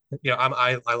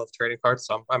love trading cards,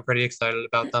 so I'm pretty excited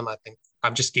about them. I think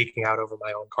I'm just geeking out over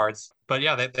my own cards. But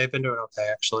yeah, they've been doing okay,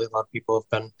 actually. A lot of people have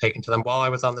been taking to them. While I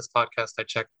was on this podcast, I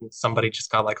checked and somebody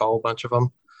just got like a whole bunch of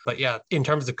them. But yeah, in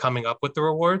terms of coming up with the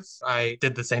rewards, I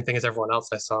did the same thing as everyone else.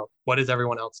 I saw what is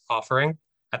everyone else offering.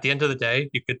 At the end of the day,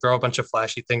 you could throw a bunch of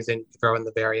flashy things in. You could throw in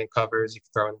the variant covers. You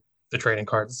could throw in the trading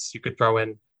cards. You could throw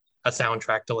in a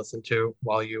soundtrack to listen to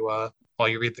while you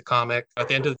read the comic. At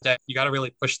the end of the day, you got to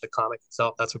really push the comic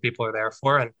itself. That's what people are there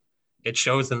for. And it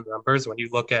shows in the numbers when you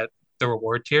look at the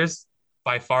reward tiers.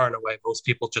 By far and away, most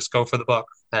people just go for the book.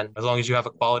 And as long as you have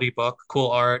a quality book, cool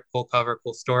art, cool cover,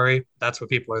 cool story, that's what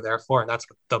people are there for. And that's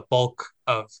what the bulk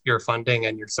of your funding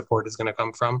and your support is going to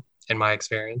come from, in my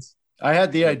experience. I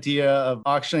had the idea of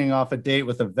auctioning off a date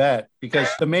with a vet because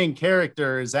the main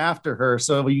character is after her.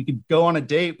 So you could go on a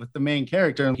date with the main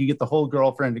character and you get the whole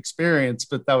girlfriend experience,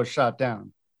 but that was shot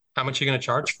down. How much are you going to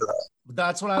charge for that?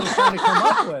 That's what I was trying to come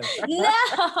up with.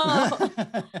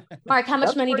 No. Mark, how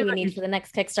much money do we need for the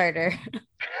next Kickstarter?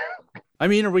 I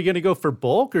mean, are we going to go for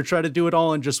bulk or try to do it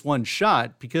all in just one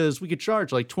shot? Because we could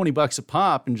charge like $20 a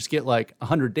pop and just get like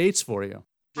 100 dates for you.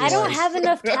 I don't have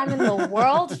enough time in the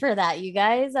world for that, you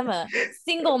guys. I'm a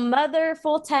single mother,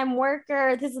 full-time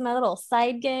worker. This is my little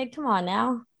side gig. Come on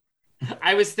now.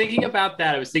 I was thinking about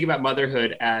that. I was thinking about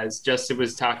motherhood as Justin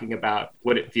was talking about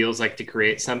what it feels like to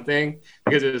create something,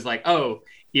 because it was like, oh,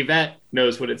 Yvette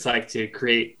knows what it's like to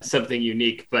create something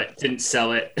unique, but didn't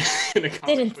sell it.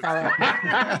 Didn't sell it.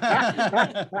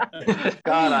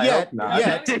 God, I hope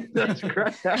not. That's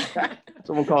great.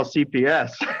 Someone call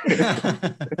CPS.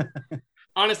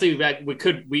 Honestly,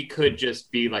 we could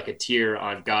just be like a tier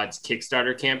on God's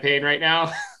Kickstarter campaign right now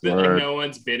that like no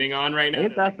one's bidding on right now.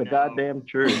 Ain't that the goddamn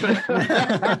truth?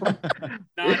 Not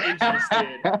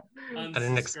interested. I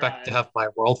didn't expect to have my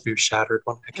worldview shattered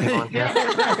when I came on here.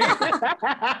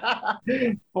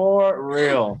 For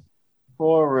real.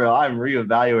 I'm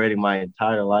reevaluating my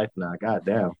entire life now.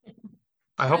 Goddamn.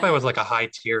 I hope I was like a high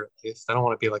tier at least. I don't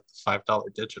want to be like the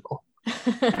 $5 digital.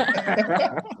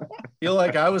 Feel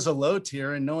like I was a low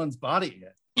tier and no one's bought it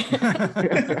yet.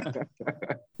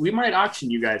 We might auction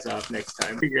you guys off next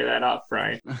time. Figure that out,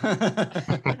 Brian.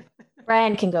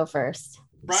 Brian can go first.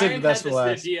 Brian had this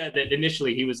idea that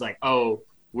initially he was like, oh,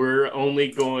 we're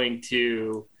only going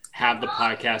to have the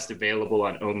podcast available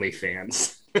on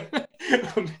OnlyFans.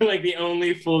 Like the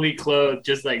only fully clothed,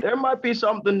 just like there might be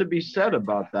something to be said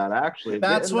about that. Actually,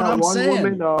 that's what I'm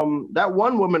saying. That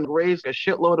one woman raised a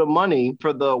shitload of money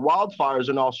for the wildfires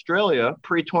in Australia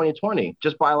pre-2020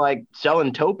 just by like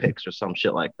selling toe pics or some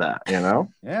shit like that. You know?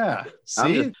 Yeah.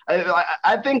 See,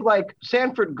 I think like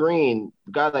Sanford Green,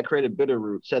 the guy that created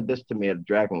Bitterroot, said this to me at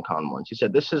Dragon Con once. He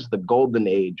said, "This is the golden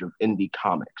age of indie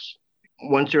comics.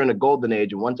 Once you're in a golden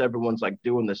age, and once everyone's like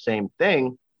doing the same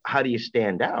thing, how do you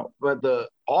stand out?" But the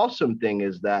awesome thing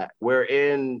is that we're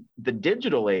in the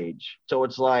digital age. So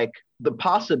it's like the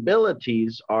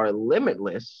possibilities are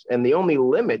limitless and the only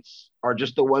limits are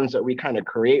just the ones that we kind of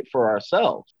create for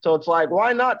ourselves. So it's like,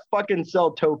 why not fucking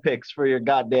sell toe pics for your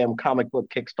goddamn comic book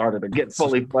Kickstarter to get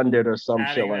fully funded or some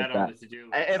shit like that?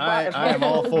 If I am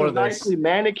all for this. Nicely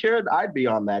manicured, I'd be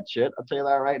on that shit. I'll tell you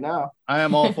that right now. I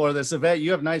am all for this. Yvette, you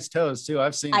have nice toes too.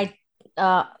 I've seen.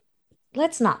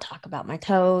 Let's not talk about my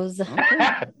toes. Who's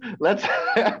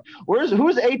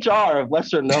HR of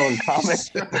lesser known comics?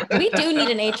 We do need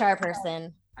an HR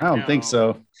person. I don't think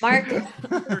so. Mark.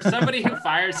 For somebody who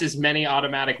fires as many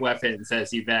automatic weapons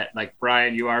as Yvette, like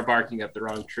Brian, you are barking up the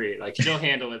wrong tree. Like she'll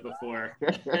handle it before.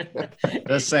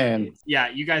 Just saying. Yeah,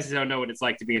 you guys don't know what it's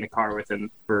like to be in a car with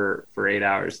him for 8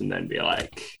 hours and then be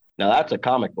like, now that's a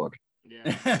comic book.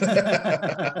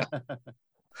 Yeah.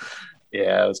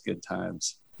 Yeah, it was good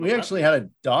times. We actually had a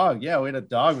dog. Yeah, we had a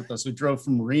dog with us. We drove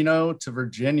from Reno to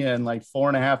Virginia in like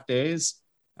 4.5 days.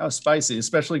 That was spicy,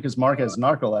 especially because Mark has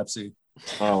narcolepsy.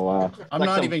 Oh wow! I'm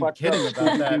not even kidding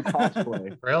about that.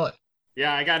 Cosplay. Really?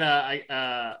 Yeah,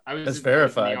 I was That's in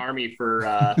verified. the army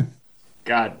for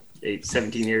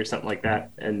 17 years, something like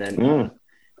that, and then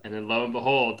lo and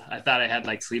behold, I thought I had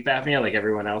like sleep apnea, like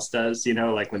everyone else does, you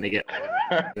know, like when they get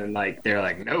and like they're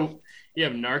like, nope, you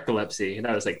have narcolepsy, and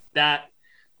I was like, that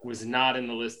was not in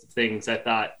the list of things I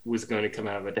thought was going to come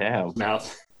out of a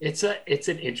mouth. It's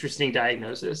an interesting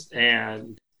diagnosis,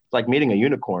 and it's like meeting a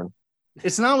unicorn.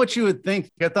 It's not what you would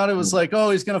think. I thought it was like,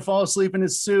 oh, he's gonna fall asleep in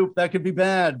his soup. That could be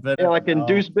bad, but yeah, like in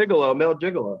Deuce Bigelow, Mel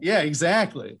Gigolo. Yeah,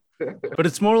 exactly. But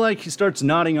it's more like he starts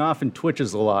nodding off and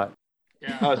twitches a lot.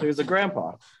 Yeah. Oh, so he's a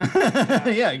grandpa.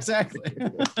 Yeah, exactly.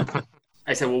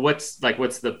 I said, well, what's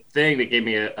the thing? They gave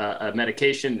me a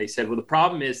medication. They said, well, the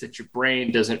problem is that your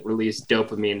brain doesn't release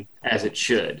dopamine as it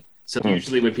should. So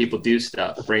usually when people do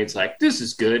stuff, the brain's like, this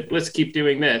is good. Let's keep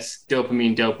doing this.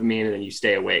 Dopamine, and then you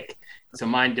stay awake. So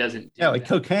mine doesn't. Yeah, like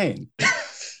cocaine.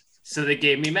 So they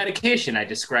gave me medication. I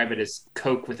describe it as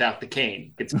Coke without the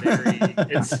cane. It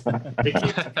keeps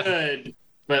good,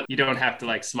 but you don't have to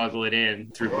like smuggle it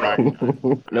in through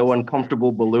Brian. No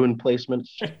uncomfortable balloon placements.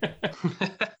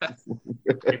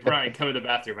 Hey, Brian, come to the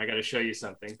bathroom. I got to show you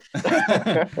something.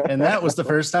 And that was the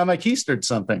first time I keistered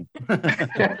something.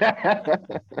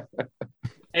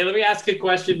 Hey, let me ask a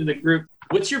question to the group.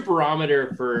 What's your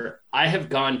barometer for I have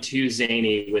gone too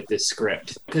zany with this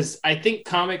script? Because I think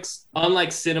comics,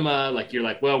 unlike cinema, like you're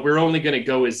like, well, we're only going to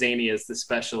go as zany as the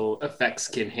special effects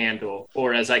can handle,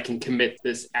 or as I can commit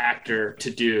this actor to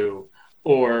do,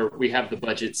 or we have the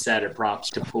budget set or props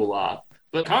to pull off.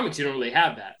 But comics, you don't really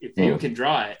have that. If you can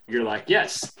draw it, you're like,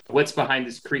 yes, what's behind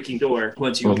this creaking door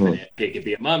once you open it? It could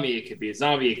be a mummy, it could be a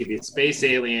zombie, it could be a space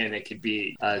alien, it could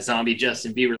be a zombie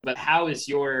Justin Bieber. But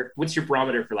what's your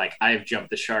barometer for like, I have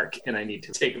jumped the shark and I need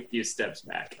to take a few steps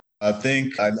back? I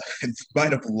think I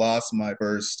might have lost my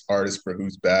first artist for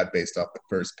Who's Bad based off the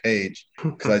first page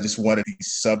because I just wanted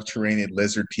these subterranean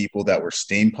lizard people that were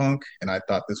steampunk, and I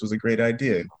thought this was a great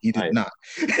idea. He did not.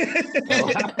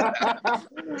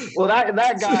 Well,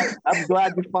 that guy, I'm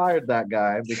glad you fired that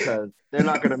guy because they're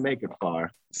not going to make it far.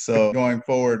 So going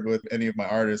forward with any of my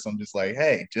artists, I'm just like,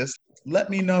 hey, just let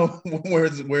me know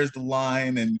where's the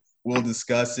line, and we'll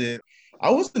discuss it. I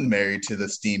wasn't married to the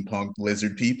steampunk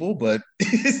lizard people, but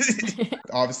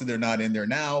obviously they're not in there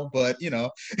now, but you know,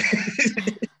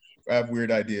 I have weird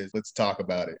ideas. Let's talk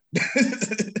about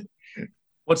it.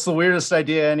 What's the weirdest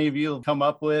idea any of you have come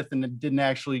up with and didn't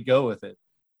actually go with it?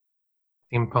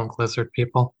 Steampunk lizard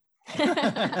people.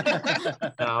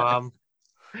 No,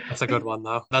 that's a good one,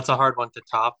 though. That's a hard one to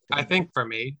top. I think for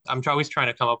me, I'm always trying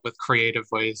to come up with creative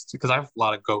ways because I have a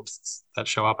lot of ghosts that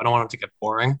show up. I don't want them to get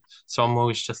boring. So I'm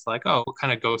always just like, oh, what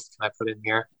kind of ghost can I put in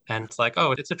here? And it's like,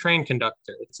 oh, it's a train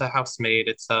conductor. It's a housemaid.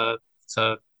 It's a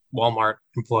Walmart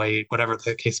employee, whatever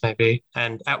the case may be.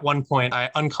 And at one point, I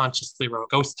unconsciously wrote,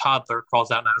 ghost toddler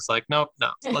crawls out. And I was like, no,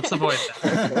 let's avoid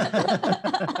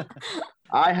that.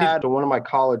 I had one of my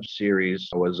college series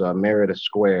was Married to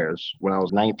Squares when I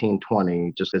was 19,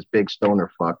 20, just this big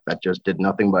stoner fuck that just did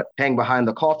nothing but hang behind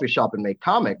the coffee shop and make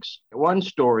comics. One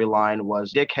storyline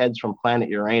was dickheads from planet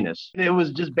Uranus. It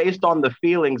was just based on the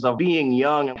feelings of being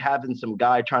young and having some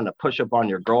guy trying to push up on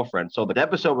your girlfriend. So the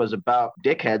episode was about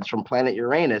dickheads from planet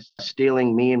Uranus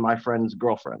stealing me and my friend's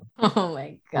girlfriend. Oh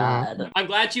my God. I'm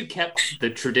glad you kept the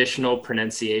traditional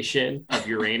pronunciation of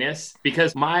Uranus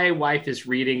because my wife is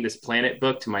reading this planet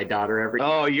book to my daughter every day.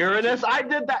 Oh, Uranus? I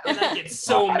did that. And I get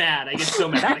so mad. Like,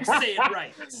 say it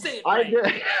right. Say it right.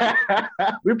 I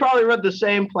did. We probably read the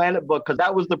same planet book because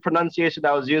that was the pronunciation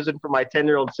I was using for my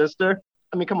 10-year-old sister.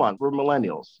 I mean, come on, we're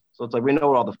millennials. So it's like, we know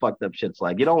what all the fucked up shit's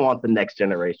like. You don't want the next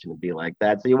generation to be like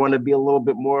that. So you want to be a little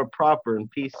bit more proper and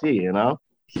PC, you know?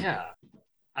 Yeah.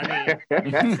 I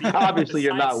mean, obviously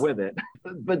you're not with it.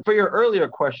 But for your earlier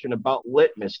question about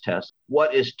litmus test,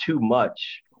 what is too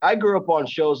much? I grew up on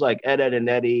shows like Ed, Edd and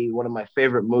Eddy. One of my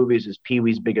favorite movies is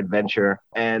Pee-wee's Big Adventure.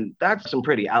 And that's some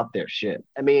pretty out there shit.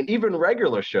 I mean, even a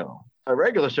regular show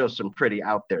is some pretty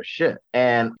out there shit.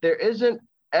 And there isn't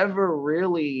ever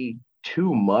really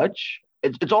too much.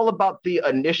 It's all about the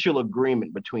initial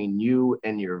agreement between you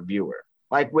and your viewer.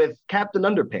 Like with Captain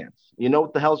Underpants, you know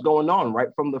what the hell's going on right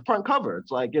from the front cover.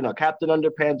 It's like, you know, Captain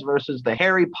Underpants versus the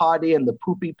hairy potty and the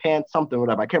poopy pants, something,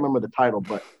 whatever. I can't remember the title,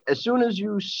 but as soon as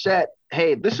you set,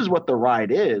 hey, this is what the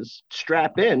ride is,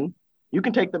 strap in, you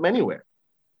can take them anywhere.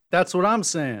 That's what I'm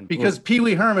saying. Because Pee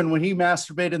Wee Herman, when he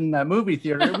masturbated in that movie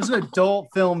theater, it was an adult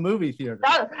film movie theater.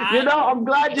 You know, I'm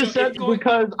glad you said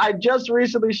because I just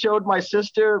recently showed my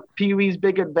sister Pee Wee's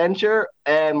Big Adventure,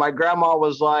 and my grandma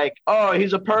was like, oh,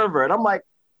 he's a pervert. I'm like,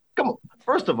 come on.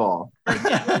 First of all,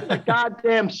 The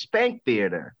goddamn Spank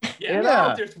Theater. Yeah, You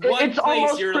know? there's one It's place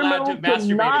almost you're allowed to criminal to masturbate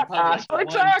in not public. ask. One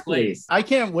Exactly. place. I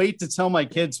can't wait to tell my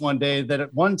kids one day that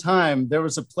at one time there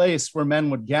was a place where men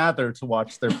would gather to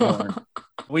watch their porn.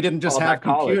 We didn't just have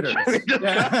computers.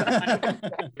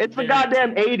 It's the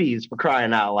goddamn 80s, for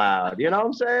crying out loud. You know what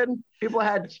I'm saying? People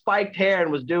had spiked hair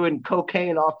and was doing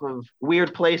cocaine off of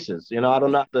weird places. You know, I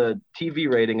don't know what the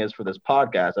TV rating is for this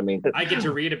podcast. I mean, I get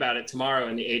to read about it tomorrow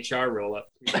in the HR roll-up.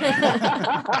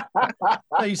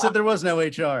 No, you said there was no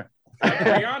HR.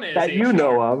 Brianna is that you HR.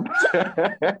 know of.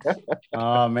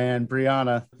 Oh man,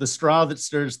 Brianna, the straw that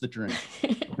stirs the drink.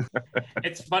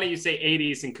 It's funny you say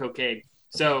 80s and cocaine.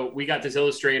 So we got this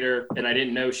illustrator and I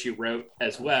didn't know she wrote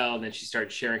as well. And then she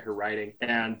started sharing her writing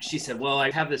and she said, well,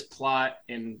 I have this plot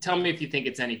and tell me if you think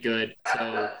it's any good.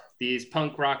 So these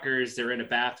punk rockers, they're in a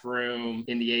bathroom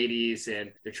in the 80s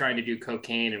and they're trying to do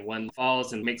cocaine and one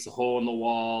falls and makes a hole in the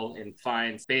wall and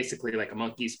finds basically like a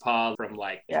monkey's paw from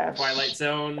like Twilight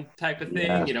Zone type of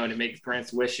thing, you know, and it makes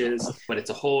grants wishes, but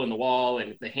it's a hole in the wall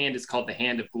and the hand is called the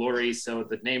Hand of Glory. So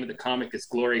the name of the comic is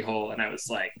Glory Hole. And I was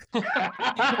like,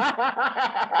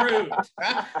 rude.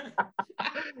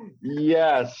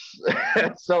 Yes.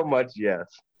 So much yes.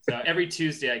 So every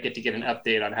Tuesday I get to get an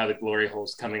update on how the Glory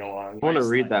Hole's coming along. I want to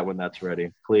read that when that's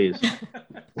ready, please.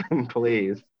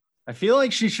 Please. I feel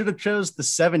like she should have chose the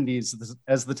 70s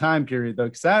as the time period, though,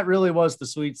 because that really was the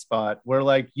sweet spot where,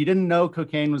 like, you didn't know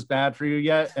cocaine was bad for you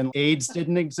yet, and AIDS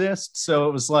didn't exist. So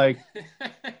it was like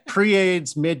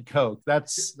pre-AIDS, mid-coke. That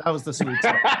was the sweet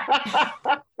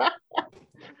spot.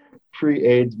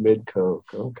 Pre-AIDS, mid-coke.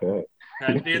 Okay.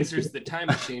 That answers the time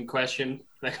machine question.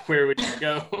 Like, where would you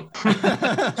go?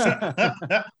 I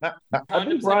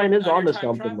think Brian is on to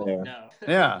something there. No.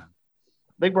 Yeah. I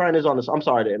think Brian is on this. I'm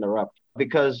sorry to interrupt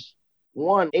because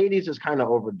one, 80s is kind of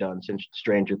overdone since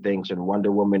Stranger Things and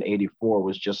Wonder Woman 84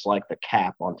 was just like the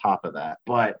cap on top of that.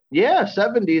 But yeah,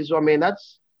 70s, I mean,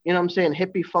 that's, you know what I'm saying,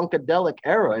 hippie funkadelic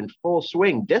era in full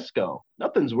swing. Disco.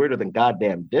 Nothing's weirder than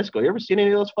goddamn disco. You ever seen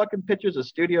any of those fucking pictures of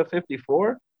Studio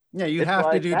 54? Yeah, you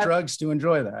have to do drugs to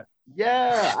enjoy that.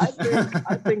 Yeah,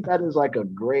 I think that is like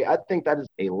I think that is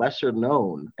a lesser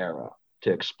known era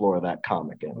to explore that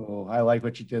comic in. Oh, I like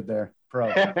what you did there. Pro.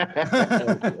 Thank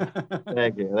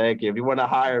you. If you want to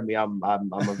hire me, I'm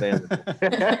available.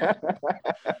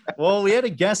 Well, we had a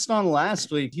guest on last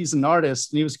week. He's an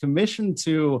artist and he was commissioned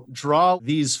to draw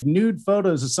these nude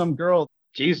photos of some girl.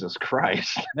 Jesus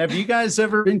Christ. Have you guys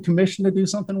ever been commissioned to do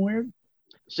something weird?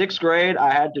 6th grade,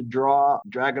 I had to draw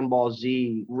Dragon Ball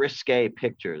Z risque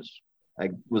pictures. I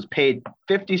was paid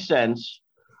 50 cents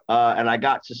and I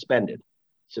got suspended.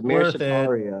 Samir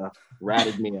Sataria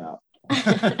ratted me out.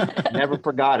 Never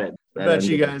forgot it. I bet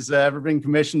you guys ever been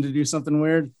commissioned to do something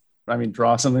weird? I mean,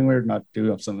 draw something weird, not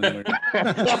do something weird.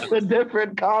 That's a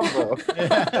different combo.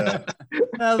 Yeah.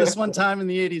 Well, this one time in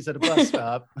the 80s at a bus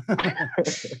stop.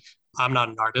 I'm not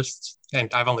an artist, and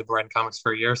I've only been writing comics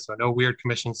for a year, so no weird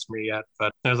commissions for me yet. But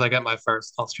as soon as I get my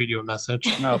first, I'll shoot you a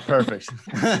message. No, perfect.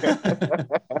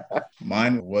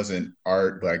 Mine wasn't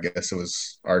art, but I guess it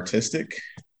was artistic.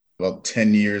 About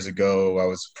 10 years ago, I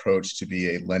was approached to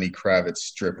be a Lenny Kravitz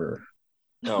stripper.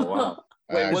 Oh, wow.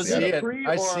 Wait, was that it?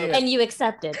 I see it. And you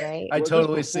accepted, right? I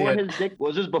totally see it.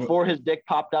 Was this before his dick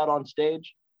popped out on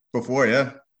stage? Before,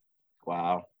 yeah.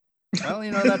 Wow. Well,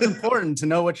 you know, that's important to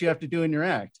know what you have to do in your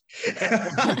act.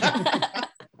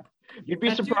 You'd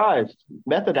be surprised.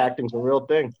 Method acting's a real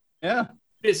thing. Yeah.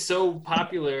 It is so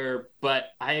popular, but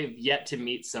I have yet to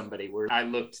meet somebody where I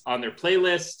looked on their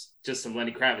playlist, just some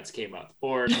Lenny Kravitz came up,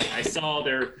 or I saw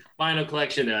their vinyl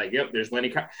collection. They're like, "Yep, there's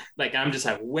Lenny Kravitz." Like, I'm just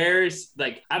like, "Where's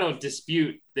like?" I don't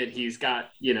dispute that he's got,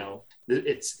 you know,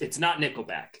 it's not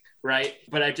Nickelback, right?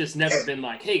 But I've just never been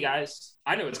like, "Hey guys,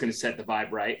 I know it's going to set the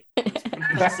vibe right."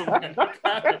 Some Lenny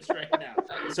Kravitz right now.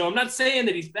 So I'm not saying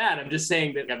that he's bad. I'm just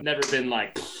saying that I've never been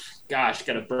like, gosh,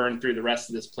 got to burn through the rest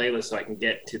of this playlist so I can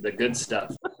get to the good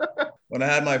stuff. When I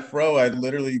had my fro, I'd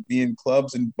literally be in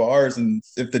clubs and bars, and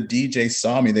if the DJ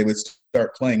saw me, they would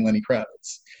start playing Lenny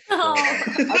Kravitz. Oh. I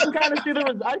can kind of see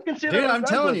there. Dude, I'm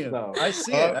telling you, though. I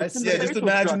see it. I see Yeah, it. just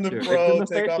imagine the fro,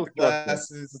 take off the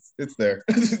glasses. It's there.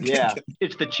 Yeah,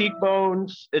 it's the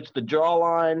cheekbones, it's the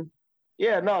jawline.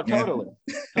 Yeah, no, totally.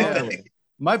 Yeah. Totally.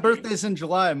 My birthday's in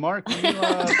July. Mark, will you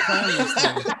plan this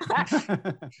thing?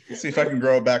 We'll see if I can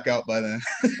grow it back out by then.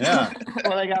 Yeah.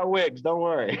 Well, I got wigs. Don't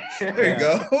worry. There you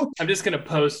go. I'm just going to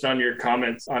post on your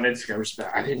comments on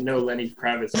Instagram. I didn't know Lenny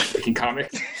Kravitz was making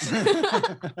comics.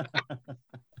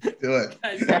 Do it.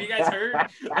 Have you guys heard?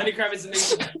 Lenny Kravitz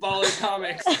is making baller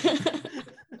comics.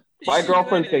 My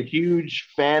girlfriend's a huge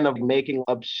fan of making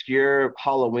obscure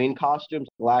Halloween costumes.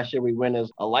 Last year we went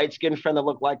as a light-skinned friend that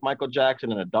looked like Michael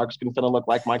Jackson and a dark-skinned friend that looked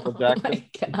like Michael Jackson. Oh my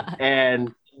God.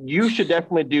 And you should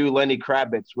definitely do Lenny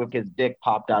Kravitz with his dick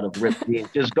popped out of ripped jeans.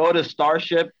 Just go to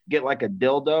Starship, get like a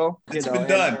dildo. It's been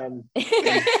done.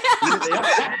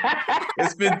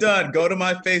 It's been done. Go to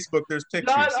my Facebook. There's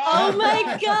pictures. Oh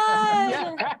my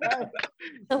God.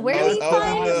 So where are you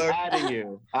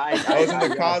finding? I was in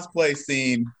the cosplay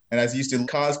scene, and I used to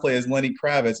cosplay as Lenny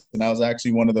Kravitz, and I was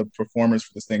actually one of the performers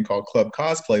for this thing called Club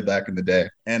Cosplay back in the day.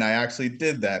 And I actually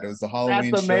did that. It was a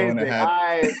Halloween show, and it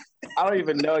had. I don't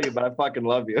even know you, but I fucking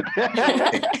love you.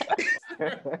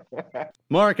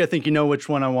 Mark, I think you know which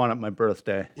one I want at my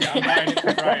birthday. Yeah, I'm buying it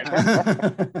for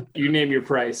Brian. You name your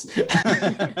price. I'll be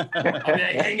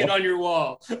like, hang it on your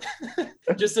wall.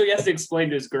 Just so he has to explain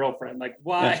to his girlfriend, like,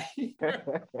 why?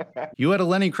 You had a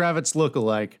Lenny Kravitz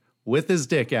lookalike with his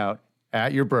dick out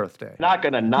at your birthday. Not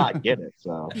gonna not get it,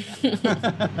 so.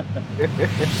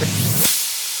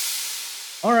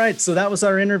 All right, so that was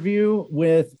our interview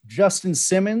with Justin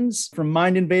Simmons from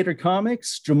Mind Invader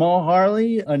Comics, Jamal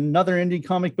Harley, another indie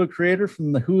comic book creator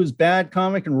from the Who's Bad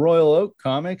comic and Royal Oak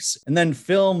Comics, and then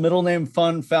Phil, middle name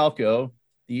Fun Falco,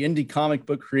 the indie comic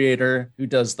book creator who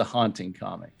does the Haunting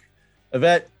comic.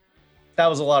 Yvette, that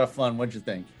was a lot of fun. What'd you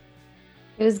think?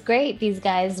 It was great. These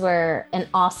guys were an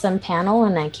awesome panel,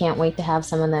 and I can't wait to have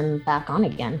some of them back on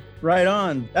again. Right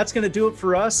on. That's going to do it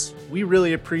for us. We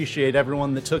really appreciate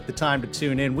everyone that took the time to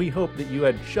tune in. We hope that you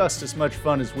had just as much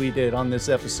fun as we did on this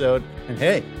episode. And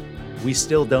hey, we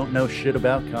still don't know shit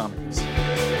about comics.